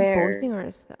we're just unaware. imposing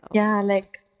ourselves. Yeah,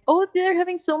 like, oh, they're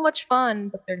having so much fun,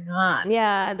 but they're not.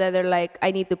 Yeah, that they're like, I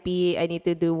need to pee, I need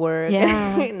to do work. Yeah.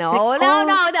 Like, No, no, oh,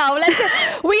 no, no.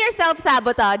 We are self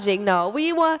sabotaging. No, we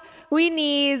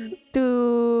need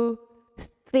to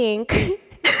think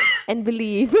and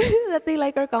believe that they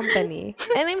like our company,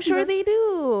 and I'm sure yeah. they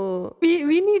do.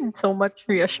 We need so much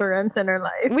reassurance in our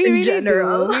life We in really do.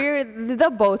 general. We're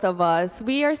the both of us.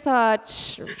 We are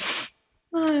such.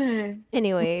 Ay, we need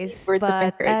Anyways, words of but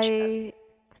encouragement.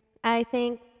 I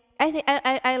think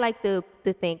I like to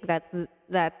think that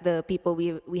the people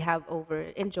we have over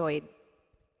enjoyed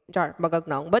jar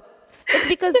magagnang, but it's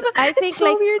because Diba? I It's think so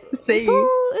like weird to so say.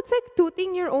 it's like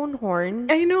tooting your own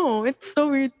horn. I know, it's so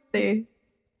weird to say.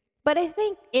 But I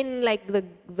think in like the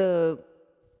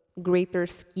greater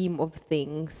scheme of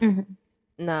things, Mhm.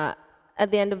 na at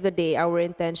the end of the day, our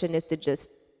intention is to just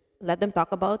let them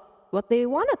talk about what they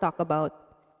want to talk about.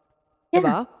 Yeah,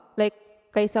 Diba? Like,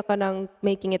 kaysa ka nang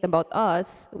making it about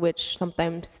us, which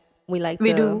sometimes we like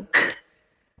we do. to,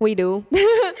 we do.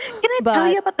 Can I tell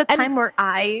you But, about the and time where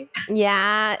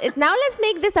yeah, now let's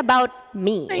make this about I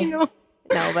me. know.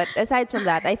 No, but aside from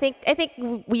that, I think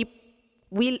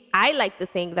I like to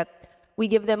think that we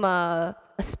give them a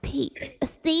space, a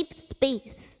safe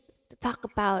space to talk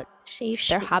about Safe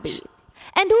their space. hobbies.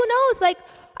 And who knows, like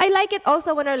I like it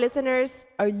also when our listeners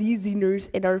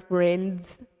and our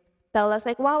friends tell us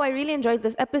like, wow, I really enjoyed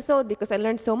this episode because I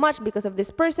learned so much because of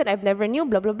this person I've never knew,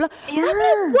 blah blah blah. I'm like,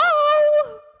 Yeah,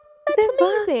 wow, that's diba?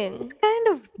 It's amazing. kind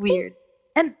of weird.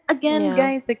 And again, Yeah.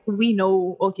 guys, like we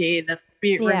know, okay, that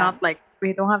we're Yeah. not like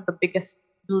we don't have the biggest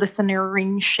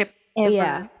listenership Yeah.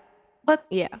 ever, but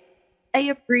Yeah.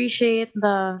 I appreciate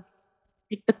the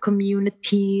like the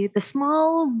community, the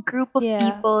small group of Yeah.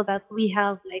 people that we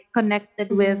have like connected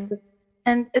with. Mhm.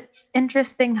 And it's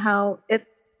interesting how it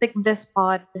like this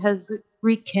pod has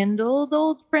rekindled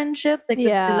old friendships, like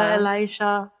with Sila Yeah.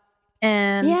 Elisha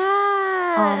and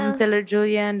Yeah. Sila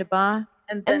Julian, diba?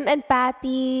 And then And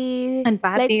Patty, and like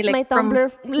Patty, like my from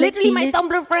Tumblr, like literally my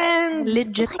Tumblr friends.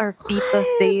 legit Like our Titos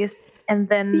what? days,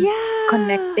 and then Yeah.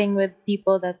 connecting with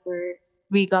people that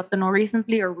we got to know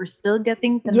recently or we're still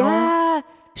getting to know. Yeah.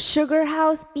 Sugar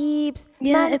House peeps,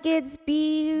 Yeah, Man Kids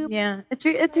peep. it's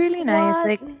Like really nice.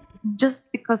 what? Like just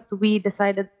because we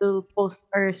decided to post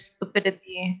our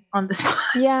stupidity on this spot.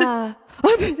 Yeah.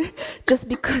 Just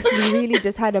because we really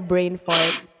just had a brain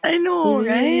fart. I We know,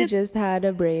 really right? just had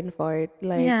a brain fart.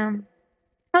 Like, Yeah.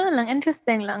 Ano lang,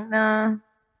 interesting lang na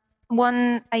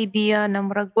one idea na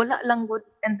murag wala lang good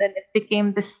and then it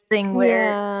became this thing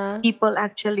where yeah. people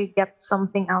actually get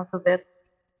something out of it.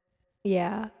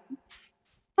 Yeah.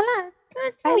 Wala,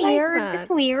 it's I like weird. It's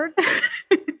that. weird.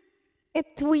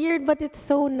 It's weird, but it's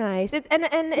so nice. And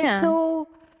it's Yeah. so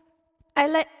I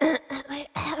like.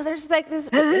 There's like this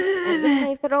in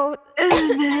my throat.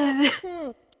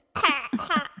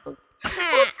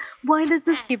 Why does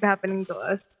this keep happening to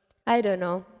us? I don't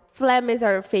know. Phlegm is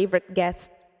our favorite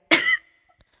guest.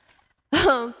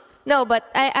 No, but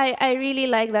I really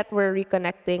like that we're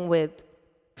reconnecting with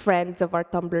friends of our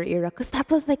Tumblr era because that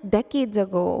was like decades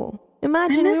ago.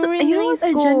 Imagine we were in You know high what?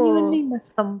 I genuinely school.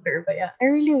 miss Tumblr, but yeah, I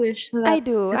really wish I that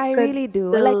do. it I could really do.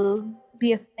 Like, still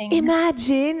be a thing.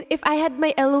 imagine if I had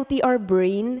my LOTR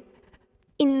brain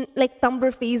in like Tumblr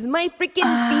phase, my freaking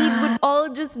feed would Ah, all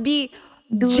just be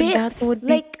dude, that gifs, would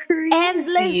be like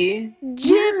endless crazy.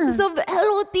 gifs Yeah. of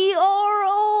LOTR.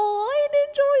 Oh, I'd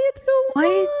enjoy it so Why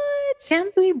much.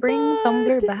 can't we bring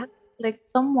Tumblr God, back? Like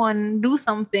someone do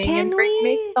something and can make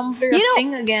we? Tumblr a You know,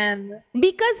 thing again.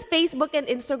 because Facebook and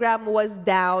Instagram was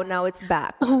down, now it's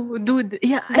back. Oh, dude,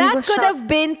 yeah, I That was could shocked. have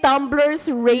been Tumblr's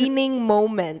reigning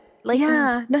moment. Like,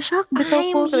 Yeah, na-shock bitaw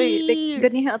I'm ko. Like, here.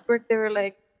 ganiha at work, they were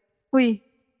like, uy,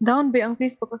 down ba ang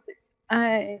Facebook? Kasi,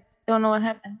 I don't know what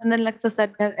happened. And then Lexa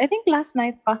said, I think last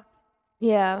night pa,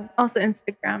 Yeah, also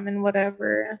Instagram and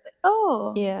whatever. I was like,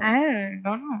 oh, yeah. I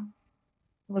don't know.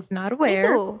 Was not Me aware.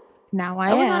 too. Now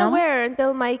I I was not am. aware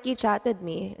until Mikey chatted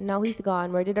me. And now he's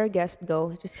gone. Where did our guest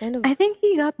go? Just kind of I think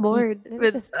he got he bored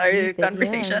with just our yeeted. Yeah,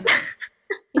 conversation.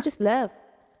 he just left.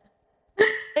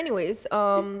 Anyways,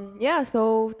 yeah.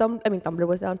 So Tumblr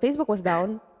was down. Facebook was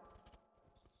down,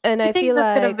 and I I think feel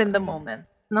that could have like been the moment,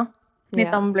 no? Ni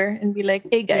yeah, Tumblr and be like,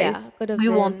 hey yeah, guys, could have we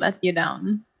won't been let you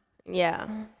down. yeah.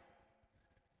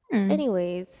 Hmm.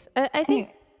 Anyways, I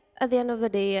think Anyway. at the end of the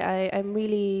day, I'm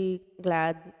really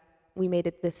glad we made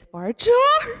it this far. Char,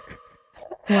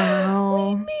 we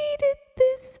Wow. made it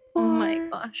this Oh my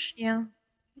far. gosh, yeah.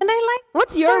 And I like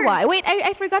What's your her. why? Wait,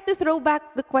 I forgot to throw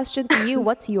back the question to you.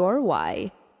 What's your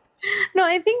why? No,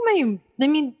 I think I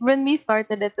mean, when we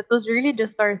started it, it was really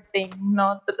just our thing,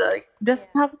 not to like just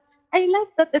have. I like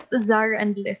that it's a Zara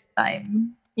and Liz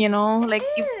time. You know, It like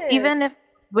is. even if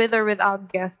with or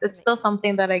without guests, it's still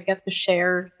something that I get to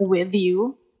share with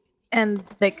you. And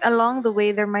like along the way,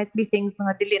 there might be things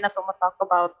na dili na to talk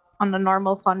about on a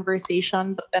normal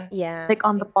conversation, but then Yeah, like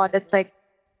on the pod, it's exactly. like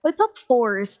well, it's not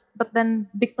forced, but then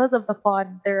because of the pod,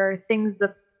 there are things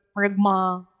that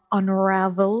magma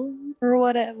unravel or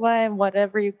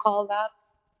whatever you call that.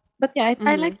 But yeah, I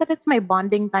Mm-hmm. like that it's my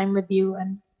bonding time with you,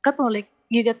 and kato, like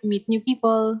you get to meet new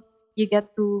people, you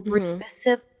get to Mm-hmm.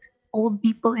 revisit old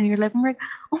people, and you're like,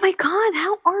 oh my god,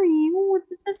 how are you?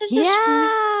 This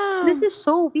Yeah. is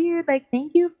so weird. Like,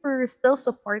 thank you for still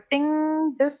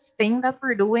supporting this thing that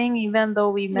we're doing, even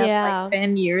though we met like Yeah.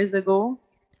 10 years ago.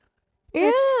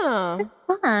 Yeah. It's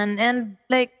fun, and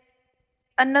like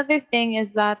another thing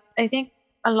is that I think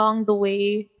along the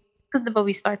way, because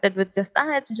we started with just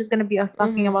it's just gonna be us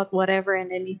talking Mm-hmm. about whatever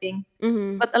and anything.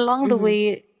 Mm-hmm. But along the Mm-hmm.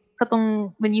 way,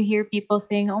 katong when you hear people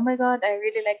saying, "Oh my God, I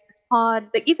really like this pod,"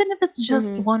 like even if it's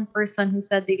just Mm-hmm. one person who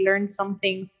said they learned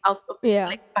something out of Yeah.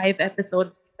 like 5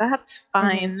 episodes, that's Mm-hmm.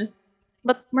 fine.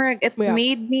 But Merg, it Yeah.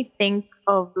 made me think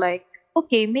of like,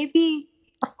 okay, maybe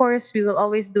of course we will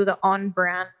always do the on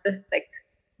brand like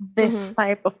this Mm-hmm.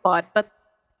 type of pod, but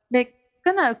like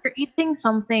kinda creating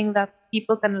something that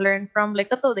people can learn from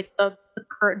like ito, like the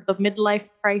midlife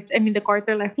crisis, I mean the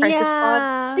quarter life crisis pod,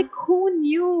 Yeah. like who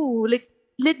knew, like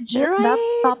legit that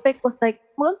Right. topic was like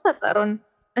mo sa taron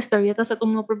istorya ta sa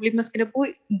itong mga problemas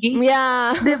kinabuhi gay,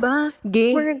 Yeah. diba?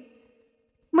 Gay.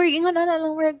 We're ingon na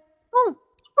lang we're oh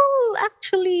people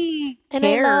actually And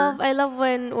care. I love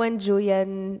when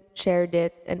Julian shared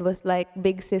it and was like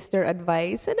big sister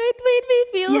advice, and it made me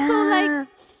feel so like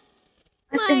Yeah.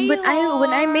 As in, my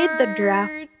when I made the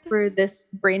draft heart. for this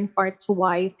brain farts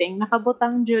why thing,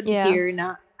 nakabutang jud Yeah. here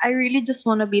na I really just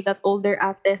want to be that older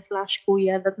ate slash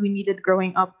kuya that we needed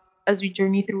growing up as we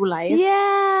journey through life. And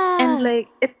Yeah. like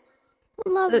it's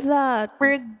Love uh, that.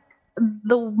 for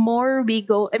the more we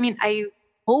go, I mean, I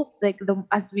hope like the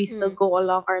as we still Mm. go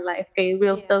along our life, okay,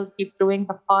 we'll Yeah. still keep doing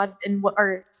the pod and what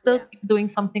or still Yeah. keep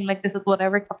doing something like this at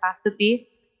whatever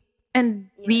capacity and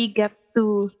Yes. we get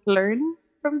to learn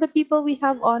from the people we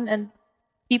have on and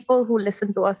people who listen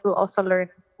to us will also learn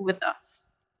with us.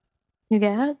 You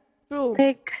get True.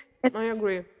 like I it's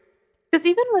agree. because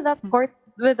even with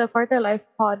the quarter life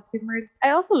pod, I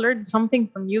also learned something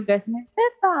from you guys. I'm like,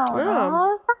 bitaw, Yeah.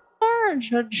 no, sakto,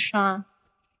 judge siya.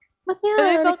 But And I yeah,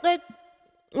 like felt like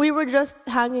we were just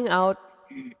hanging out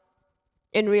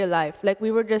in real life. Like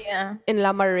we were just yeah, in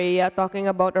La Maria talking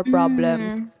about our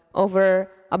problems mm, over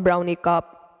a brownie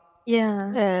cup. yeah.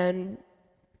 And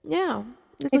yeah,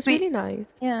 it Like was really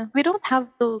nice. we don't have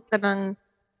to kanang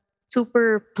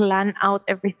super plan out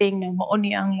everything na mo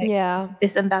ni ang like Yeah.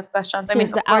 this and that questions. I mean,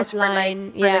 Here's of the course,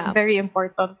 outline. for like Yeah. very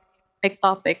important like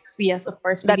topics, yes, of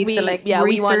course, we That need to like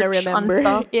we want to research on remember.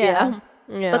 stuff, yeah.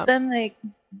 Yeah. But Yeah. then like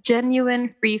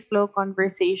genuine free flow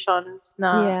conversations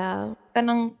na Yeah.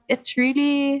 kanang it's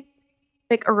really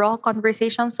like a raw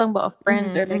conversation song of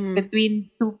friends or Mm-hmm, like mm-hmm. between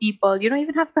two people. You don't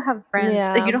even have to have friends.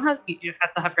 Like Yeah. you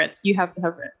have to have friends. You have to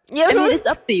have friends. Yeah. I mean, it's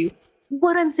up to you.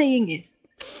 What I'm saying is,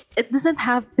 it doesn't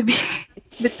have to be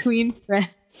between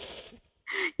friends.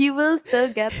 You will still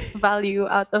get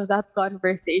value out of that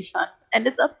conversation, and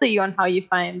it's up to you on how you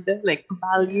find like Yeah.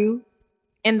 value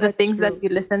in the That's things that true. you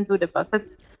listen to. Because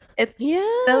it's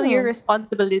still your Yeah.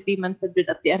 responsibility, man, said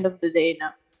it at the end of the day.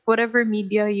 Now, whatever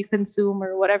media you consume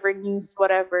or whatever news,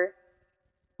 whatever.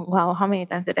 Wow, how many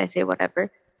times did I say whatever?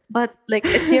 But like,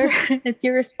 it's your it's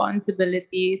your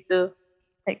responsibility to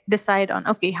like decide on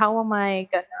okay, how am I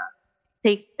gonna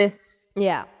take this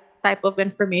Yeah. type of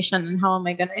information and how am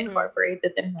I gonna Mm-hmm. incorporate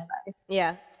it in my life?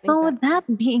 Yeah. So with Exactly. that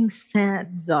being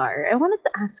said, Zar, I wanted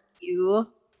to ask you,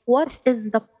 what is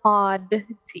the pod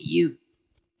to you?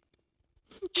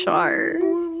 Char.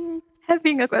 Mm,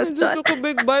 Having a I just question. took a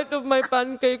big bite of my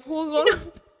pancake. Hold on.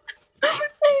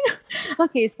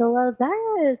 Okay, so while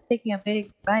Zara is taking a big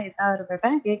bite out of her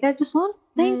pancake, I just want to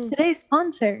thank Mm. today's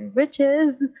sponsor, which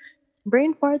is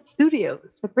Brainfort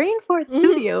Studios. So Brainfort Mhm.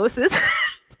 Studios is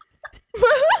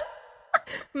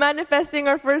Manifesting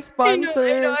our first I know, I know, sponsor.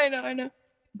 I know, I know.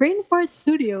 Brainfort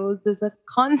Studios is a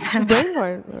concept.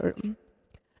 Brainward.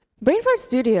 Brainfart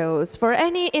Studios for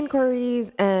any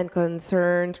inquiries and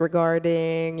concerns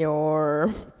regarding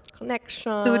your Studios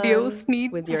connection with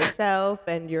needs. yourself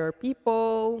and your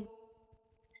people.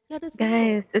 Let us know.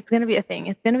 Guys, it's gonna be a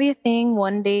thing. It's gonna be a thing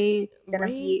one day. It's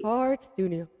gonna Brain be. Fart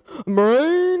Studio.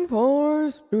 Brain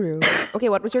Fart Studio. Okay,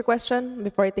 what was your question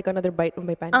before I take another bite of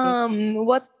my pancake?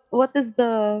 What is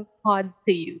the pod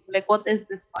to you? Like, what is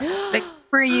this podcast? Like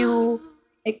for you,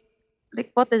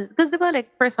 like what is? Because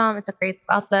like for some it's a creative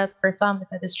outlet, for some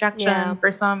it's a Yeah. distraction,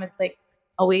 for some it's like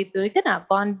a way to like,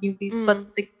 bond you. But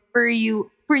Mm. like for you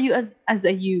as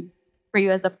a you, for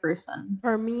you as a person.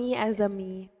 For me as a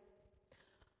me,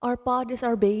 our pod is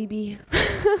our baby.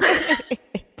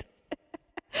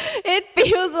 It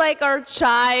feels like our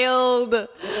child.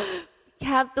 You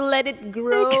have to let it Like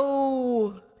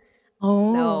grow.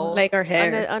 like No, our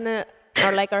hair.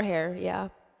 or like our hair, yeah.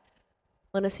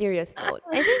 On a serious note,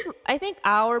 I think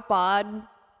our pod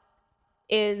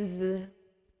is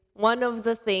one of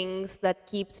the things that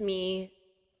keeps me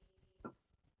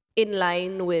in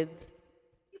line with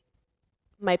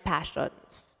my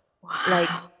passions. Like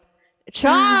Wow.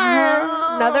 Char,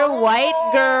 another white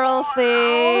girl Wow.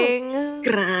 thing.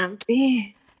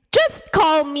 Grabe. Just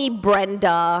call me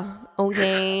Brenda,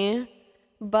 okay?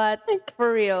 But Like,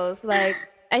 for reals, like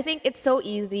I think it's so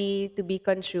easy to be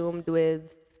consumed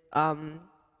um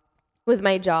with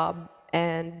my job,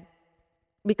 and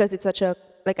because it's such a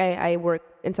like I work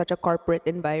in such a corporate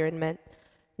environment.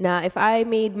 Now if I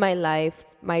made my life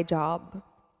my job,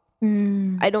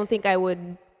 mm, I don't think I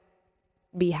would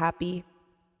be happy.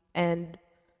 And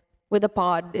with a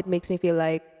pod, it makes me feel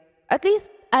like at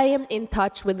least I am in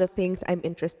touch with the things I'm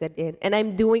interested in and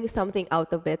I'm doing something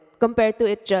out of it compared to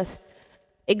it just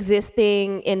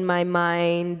existing in my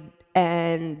mind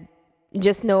and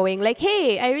just knowing like,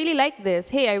 hey, I really like this.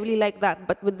 Hey, I really like that.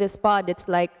 But with this pod, it's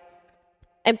like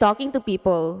I'm talking to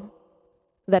people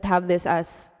that have this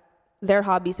as their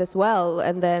hobbies as well.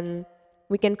 And then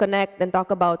we can connect and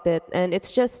talk about it. And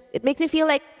it's just, it makes me feel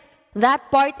like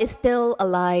that part is still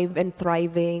alive and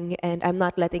thriving and I'm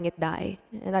not letting it die.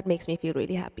 And that makes me feel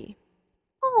really happy.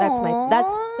 That's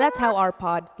Aww. how our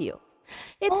pod feels.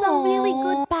 It's a really Aww.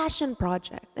 good passion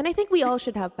project. And I think we all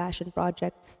should have passion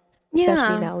projects,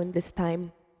 especially Yeah. now in this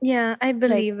time. Yeah, I Like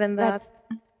believe in that. that's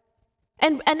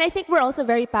and I think we're also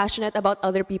very passionate about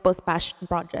other people's passion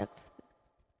projects.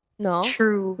 No?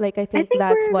 True. Like I I think think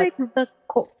that's we're what like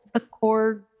the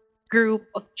core group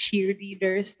of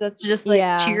cheerleaders that's just like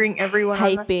yeah, cheering everyone on.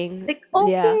 hyping. Like,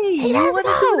 Yeah. okay, Hey, you let's want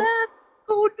to do go. that?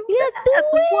 Go do Yeah, that.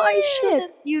 Why do it.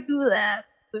 shouldn't you do that?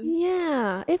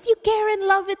 Yeah. If you care and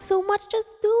love it so much,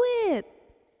 just do it.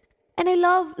 And I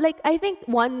love like I think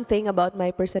one thing about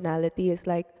my personality is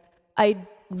like I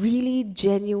really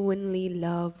genuinely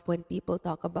love when people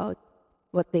talk about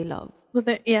what they love. What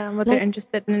they're Like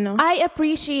interested in, no? I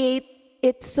appreciate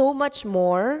it so much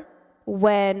more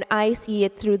when I see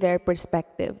it through their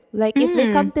perspective. Like if they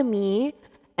come Mm. to me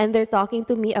and they're talking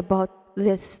to me about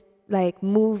this like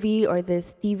movie or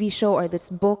this TV show or this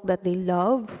book that they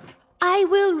love, I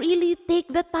will really take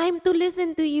the time to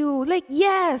listen to you. Like,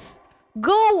 yes,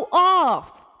 go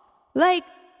off. Like,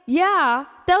 yeah,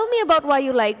 tell me about why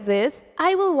you like this.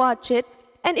 I will watch it.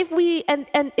 And if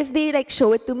they like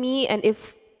show it to me and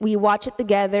if we watch it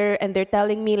together and they're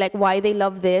telling me like why they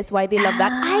love this, why they love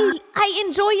that, Ah, I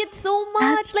enjoy it so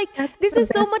much. Like that's this the is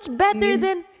so best much better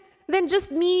thing. than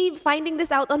just me finding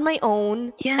this out on my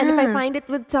own. And if I Yeah. find it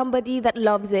with somebody that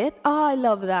loves it, oh, I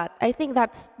love that. I think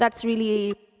that's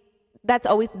really that's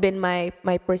always been my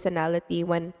personality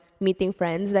when meeting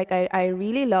friends. Like I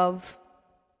really love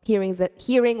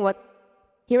hearing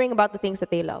about the things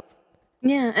that they love.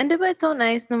 Yeah, and diba it's so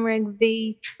nice na like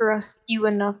they trust you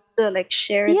enough to like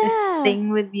share this Yeah.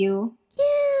 thing with you.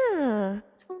 Yeah.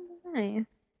 So nice.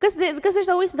 Because there's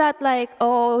always that like,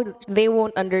 oh, they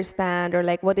won't understand, or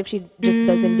like, what if she just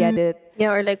doesn't get Mm, it? yeah,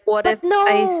 or like what if But no,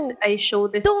 I show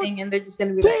this don't. thing and they're just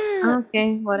gonna be like, Yeah. "Ah,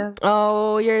 okay, whatever."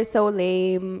 Oh, you're so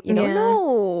lame. Yeah.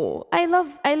 No. I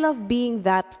love being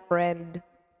that friend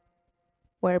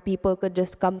where people could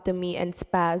just come to me and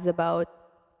spaz about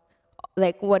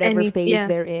like whatever phase Yeah.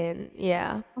 they're in.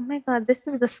 Yeah. Oh my god, this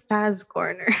is the spaz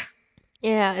corner.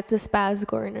 Yeah, it's a spaz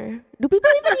corner. Do people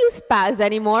even use spaz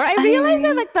anymore? I I realize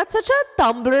that really like that's such a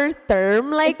Tumblr term.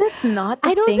 is Like it not a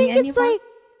I don't thing think it's anymore? like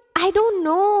I don't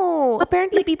know. What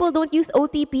Apparently like people don't use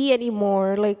OTP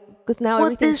anymore like cuz now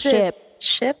what everything's is it? shipped.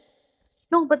 Ship?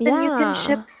 No, but then you can Yeah.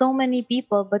 ship so many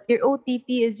people, but your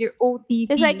OTP is your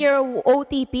It's like OTP. your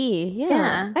OTP. Yeah.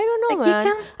 Yeah. I don't know, Like you man.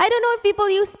 can't I don't know if people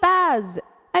use spaz.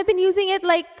 I've been using it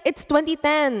like it's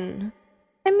 2010.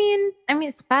 I mean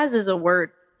spaz is a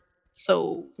word.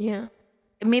 So Yeah.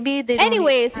 maybe they don't use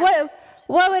Anyways, spaz.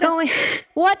 what Going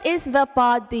what is the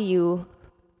pod to you,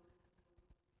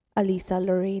 Alisa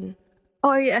Lorraine? Oh,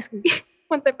 are you asking me?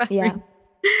 What type of Yeah. asking?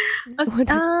 Okay, What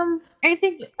I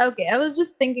think okay. I was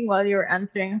just thinking while you were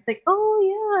answering. I was like, oh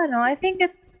yeah, no, I think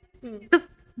it's Hmm. just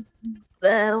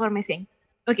what am I saying?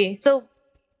 Okay, so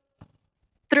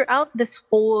throughout this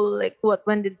whole like what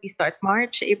when did we start?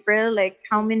 March, April, like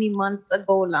how many months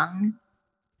ago lang?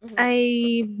 Mhm. I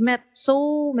met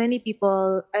so many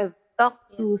people. I've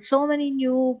talked Yeah. to so many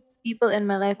new people in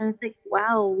my life, and it's like,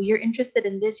 wow, you're interested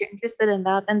in this, you're interested in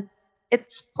that, and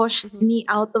it's pushed Mhm. me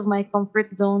out of my comfort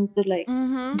zone to like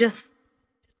Mhm. just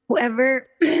whoever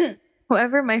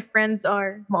whoever my friends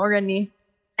are, maorani,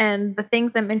 and the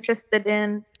things I'm interested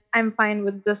in, I'm fine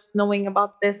with just knowing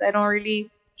about this. I don't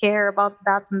really care about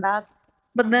that and that.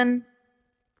 But Mhm. then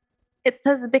it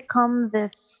has become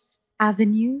this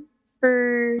avenue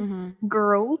for Mhm.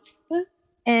 growth Mhm.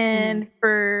 and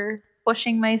for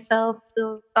pushing myself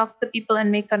to talk to people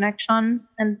and make connections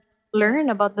and Yeah. learn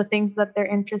about the things that they're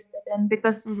interested in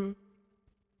because Mhm.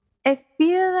 I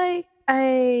feel like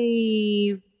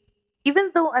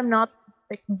even though I'm not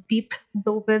like deep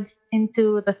dove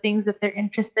into the things that they're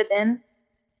interested in,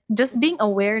 just Mhm. being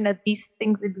aware that these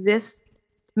things exist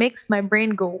makes my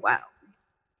brain go wow,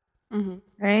 Mhm.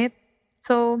 right?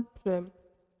 So Same.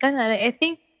 kinda, I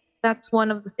think that's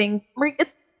one of the things where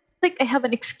it's like I have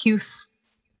an excuse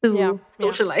Yeah. to Yeah.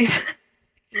 socialize.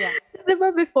 Yeah.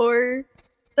 Diba before?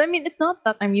 I mean, it's not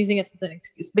that I'm using it as an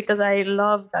excuse because I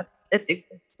love that it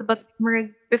exists. But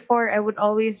before, I would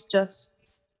always just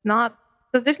not,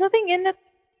 because there's nothing in it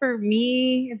for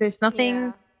me. There's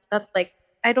nothing Yeah. that, like,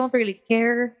 I don't really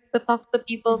care to talk to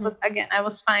people Mhm. because, again, I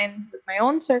was fine with my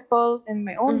own circle and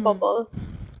my own Mhm. bubble.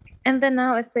 And then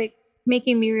now it's like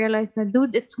making me realize that,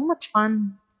 dude, it's so much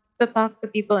fun to talk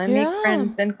to people and make Yeah.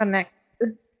 friends and connect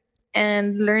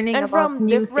and learning And about from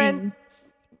new different things.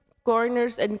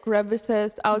 corners and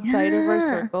crevices outside of our Yeah,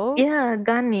 circle. yeah,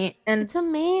 gani. And It's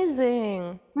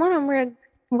amazing. Monomreg,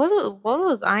 what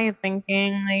was I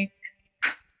thinking? Like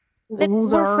Like we're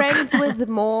loser. friends with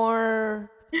more,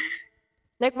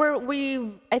 like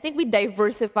I think we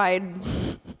diversified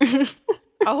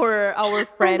our And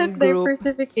that friend group.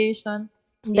 diversification.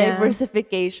 Yeah.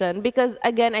 Diversification, because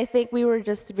again, I think we were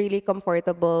just really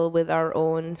comfortable with our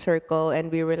own circle,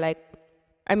 and we were like,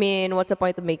 I mean, what's the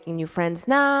point of making new friends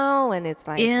now? And it's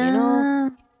like, Yeah.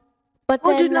 but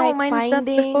Oh, dude, then no, like mine is that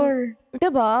finding, before.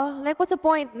 diba? Like what's the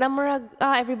point?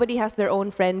 Everybody has their own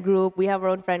friend group. We have our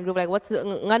own friend group. Like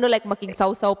ngano like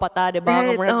makigsaw-saw pa ta, diba? Nga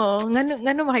Right. murag, Oh,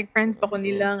 ngano makig-friends pa ko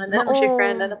nila. Ano naman siya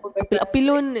friend, mao, ano po ba friends? Like,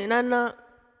 apil-apilon, inana.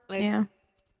 Like, yeah.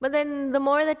 but then the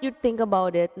more that you think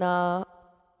about it, na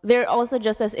they're also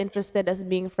just as interested as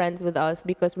being friends with us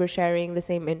because we're sharing the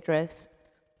same interests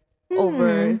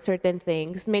over Hmm. certain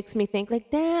things, makes me think like,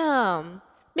 damn,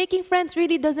 making friends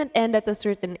really doesn't end at a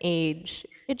certain age.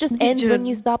 It just Di ends when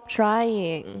you jud. stop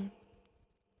trying.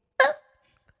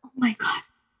 Oh my god.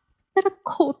 Is that a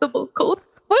quotable quote?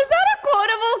 Was that a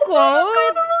quotable Is that a quote?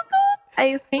 quotable quote? I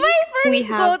think My we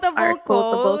first have our quotable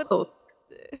quotable quote. quote.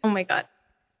 Oh my god.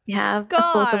 We have a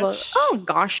quotable. Gosh. Oh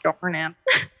gosh, Dr. Nat.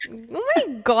 Oh my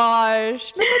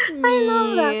gosh. Look at I love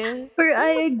that. me. But I'm I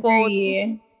a quote.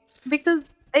 agree. Because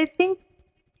I think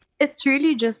it's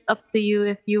really just up to you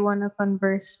if you want to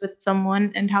converse with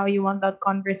someone and how you want that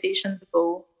conversation to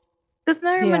go. Because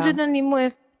now Yeah. imagine na nimo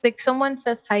if like someone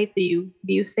says hi to you,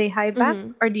 do you say hi back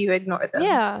Mm-hmm. or do you ignore them?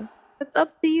 Yeah. It's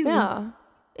up to you. Yeah.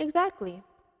 Exactly.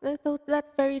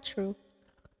 That's very true.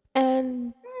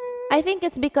 And I think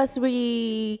it's because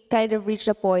we kind of reached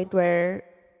a point where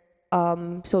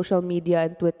social media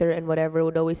and Twitter and whatever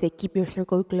would always say keep your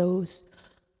circle close,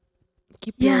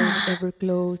 keep your Yeah. whatever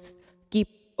close, keep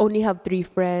only have three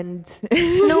friends.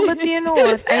 No, but you know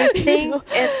what? I You think know?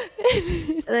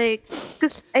 it's like,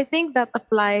 because I think that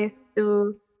applies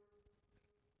to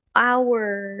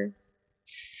our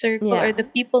circle or Yeah. the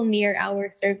people near our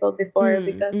circle before Mm,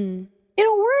 because mm.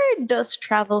 word does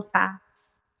travel fast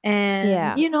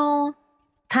and Yeah.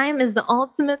 time is the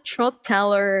ultimate truth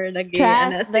teller lagi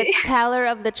Truth, the NSA. teller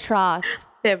of the truth.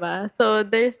 Diba? So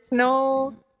there's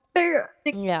no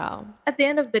like, Yeah. at the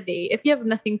end of the day if you have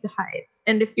nothing to hide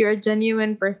and if you're a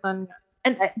genuine person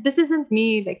and this isn't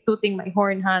me like tooting my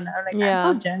horn Hana or like I'm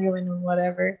so Yeah. genuine or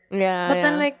whatever Yeah, but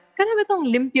then yeah. like kanang itong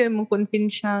limpyo imong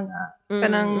konsensya nga Mm,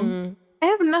 kanang mm. I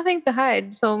have nothing to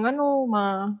hide so ngano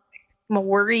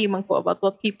ma-worry man ko about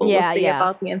what people will Yeah, say yeah.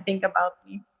 about me and think about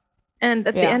me and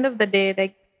at the Yeah. end of the day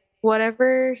like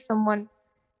whatever someone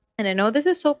and I know this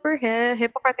is super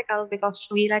hypocritical because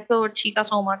we like the word chica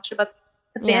so much, but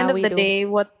at the Yeah, end of we the do. day,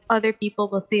 what other people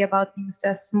will say about you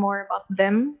says more about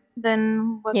them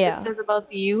than what it Yeah. says about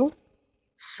you.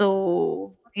 So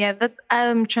yeah, that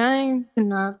I'm trying to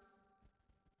not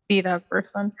be that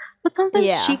person. But sometimes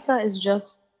Yeah. chica is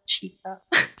just chica.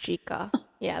 Chica.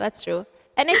 Yeah, that's true.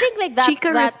 And I think like that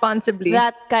Chika that responsibly.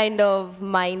 that kind of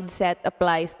mindset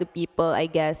applies to people, I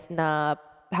guess, na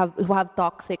who have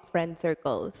toxic friend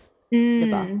circles, 'di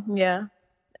ba? Yeah.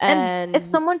 And if And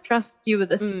someone trusts you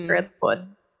with a mm, secret pod,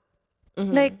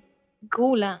 like, mhm,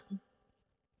 go lang.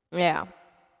 yeah.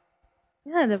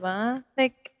 Yeah, diba?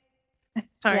 Like, Yeah,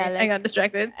 sorry, I like got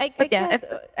distracted. I But yeah, guess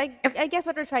if I guess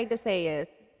what we're trying to say is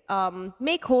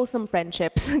make wholesome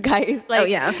friendships, guys. oh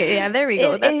Like yeah, okay, yeah, there we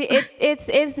go. That's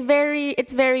it's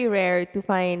very rare to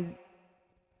find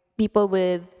people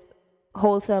with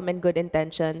wholesome and good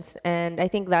intentions, and I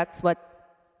think that's what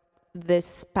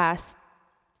this past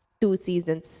two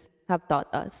seasons have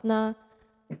taught us. Na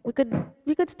we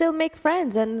could still make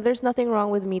friends, and there's nothing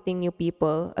wrong with meeting new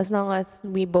people as long as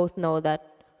we both know that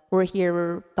we're here,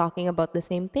 we're talking about the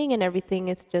same thing, and everything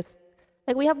is just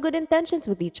like we have good intentions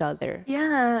with each other,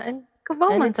 yeah, and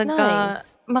kabaw and man it's sad ka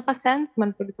nice. makasense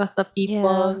man pud ka sa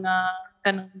people Yeah, na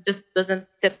kanang just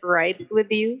doesn't sit right with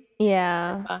you.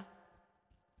 yeah, Diba?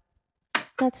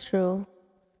 that's true.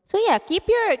 So yeah, keep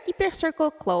your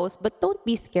circle close, but don't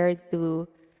be scared to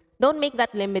don't make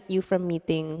that limit you from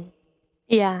meeting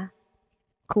Yeah.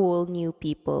 cool new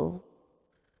people.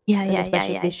 Yeah, And yeah, yeah,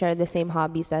 especially if yeah. they share the same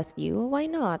hobbies as you, why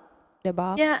not?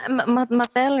 Diba? Yeah,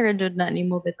 matel ra jud na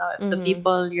nimo bitaw if the Mm-hmm.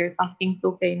 people you're talking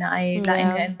to kay na ay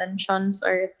lain Yeah. nga intentions,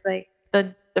 or if like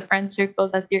the friend circle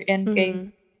that you're in kay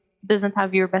Mm-hmm. doesn't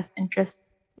have your best interest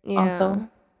also. Yeah.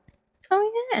 So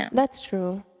yeah. That's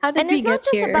true. How did And we get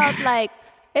here?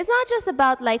 it's not just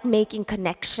about like making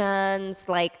connections,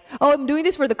 like, oh, I'm doing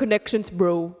this for the connections,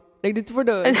 bro. Like this is for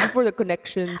the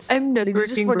connections. I'm Like this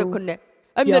is networking, for the bro. connect.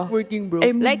 I'm Yeah. networking, bro.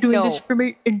 I'm Like doing this no. for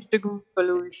my Instagram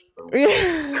followers, bro.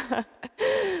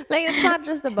 Like it's not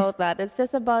just about that. It's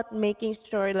just about making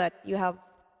sure that you have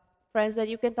friends that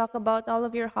you can talk about all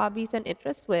of your hobbies and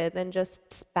interests with and just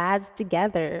spaz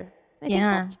together. I think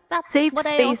Yeah. that's Safe what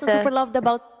I also super spaces. loved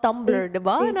about Safe Tumblr,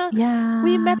 diba? space. Na Yeah.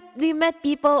 we met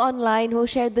people online who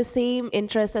shared the same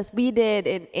interests as we did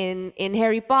in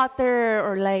Harry Potter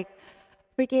or like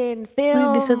freaking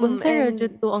Uy, bisag film unsa ra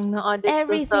jud and to ang na-added ko sa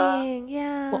everything.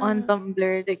 on Yeah.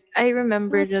 Tumblr. Like, I Oh,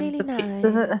 remember it's just really as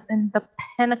nice. in the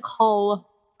pinnacle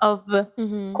of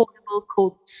Mm-hmm. quotable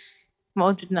quotes.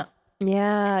 Mao jud na.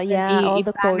 Yeah, Then yeah, all the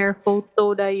i-banner quotes.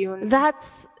 photo da yun.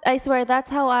 I swear, that's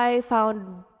how I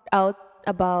found out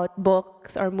about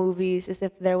books or movies, is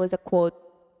if there was a quote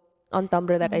on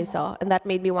Tumblr that I saw. And that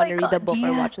made me Oh want my to read the god, book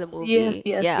or yes. watch the Yes, movie. yes,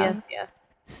 yes, Yeah. yes.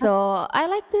 So I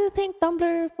like to thank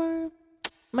Tumblr for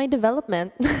my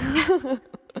development.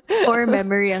 Core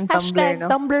memory ang Tumblr, Hashtag no?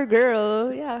 Tumblr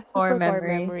girl. Yeah, Core super core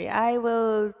memory. memory. I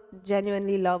will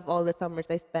genuinely love all the summers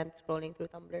I spent scrolling through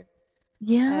Tumblr. I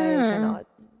Yeah. cannot.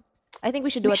 I think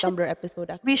we should do We a should Tumblr episode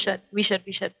we actually. should. We should.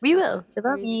 We should. We will. We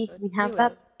Diba? really We should. we We have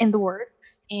that will. in the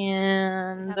works. We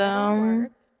And have that in the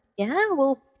works. yeah,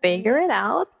 we'll figure Yeah. it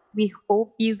out. We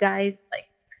hope you guys like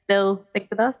still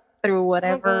stick with us through Mm-hmm.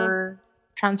 whatever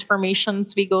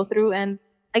transformations we go through. And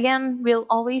again, we'll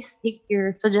always take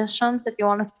your suggestions if you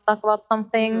want us to talk about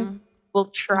something. Mm-hmm. We'll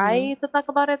Mm-hmm. try to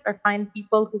talk about it or find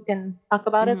people who can talk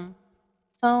about it. Mm-hmm.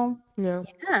 So Yeah.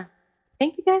 yeah.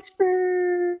 Thank you guys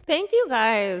for Thank you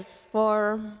guys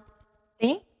for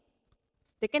staying.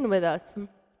 sticking with us.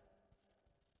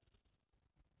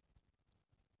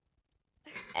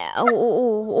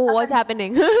 What's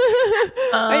happening?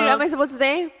 Am I supposed to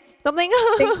say something?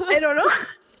 I don't know.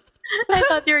 I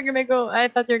thought you were gonna go. I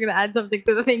thought you were gonna add something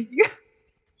to the thank you.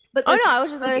 But Oh no, okay, I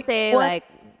was just gonna okay. say What? like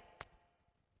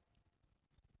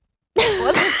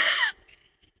What?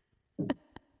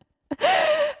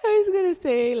 I was gonna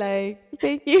say like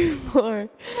thank you for being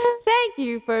here Thank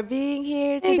you for being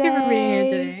here today.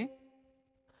 today.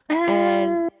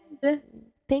 And And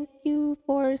thank you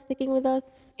for sticking with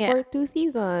us yeah, for two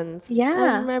seasons.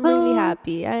 yeah. I'm really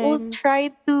happy. We'll I'm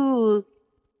try to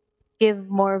give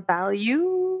more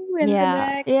value in the yeah,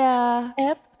 next yeah.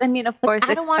 steps. I mean, of But course,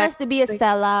 I don't want us expect to be a like.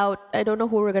 sellout. I don't know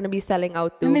who we're gonna be selling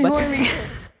out I to, mean, but who are we?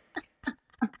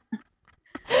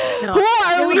 No, who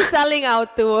are we selling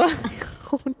out to?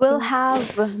 we'll have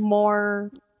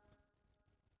more.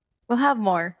 We'll have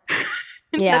more.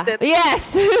 Yeah. That's it.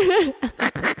 Yes.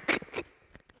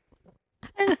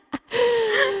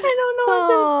 I don't know what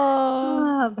to.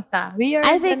 Oh. Basta, we are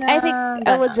I think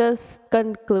I will gonna just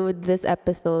conclude this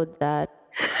episode that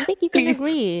I think you can please.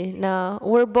 agree. No,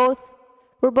 we're both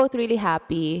really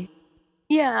happy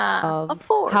Yeah, of of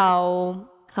course.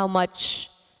 how much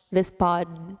this pod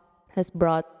has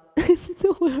brought. I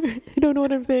don't know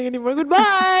what I'm saying anymore. Goodbye.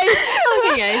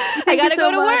 Okay, guys. I Thank you gotta so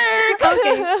go to much. work.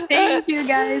 Okay, thank you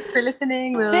guys for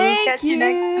listening. We'll Thank catch you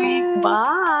next week. you.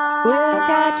 Bye. We'll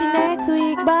catch you next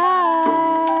week.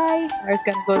 Bye. Sarah's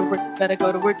gotta go to work, gotta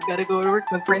go to work, gotta go to work.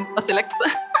 Mag-print pa si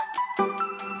Lexa.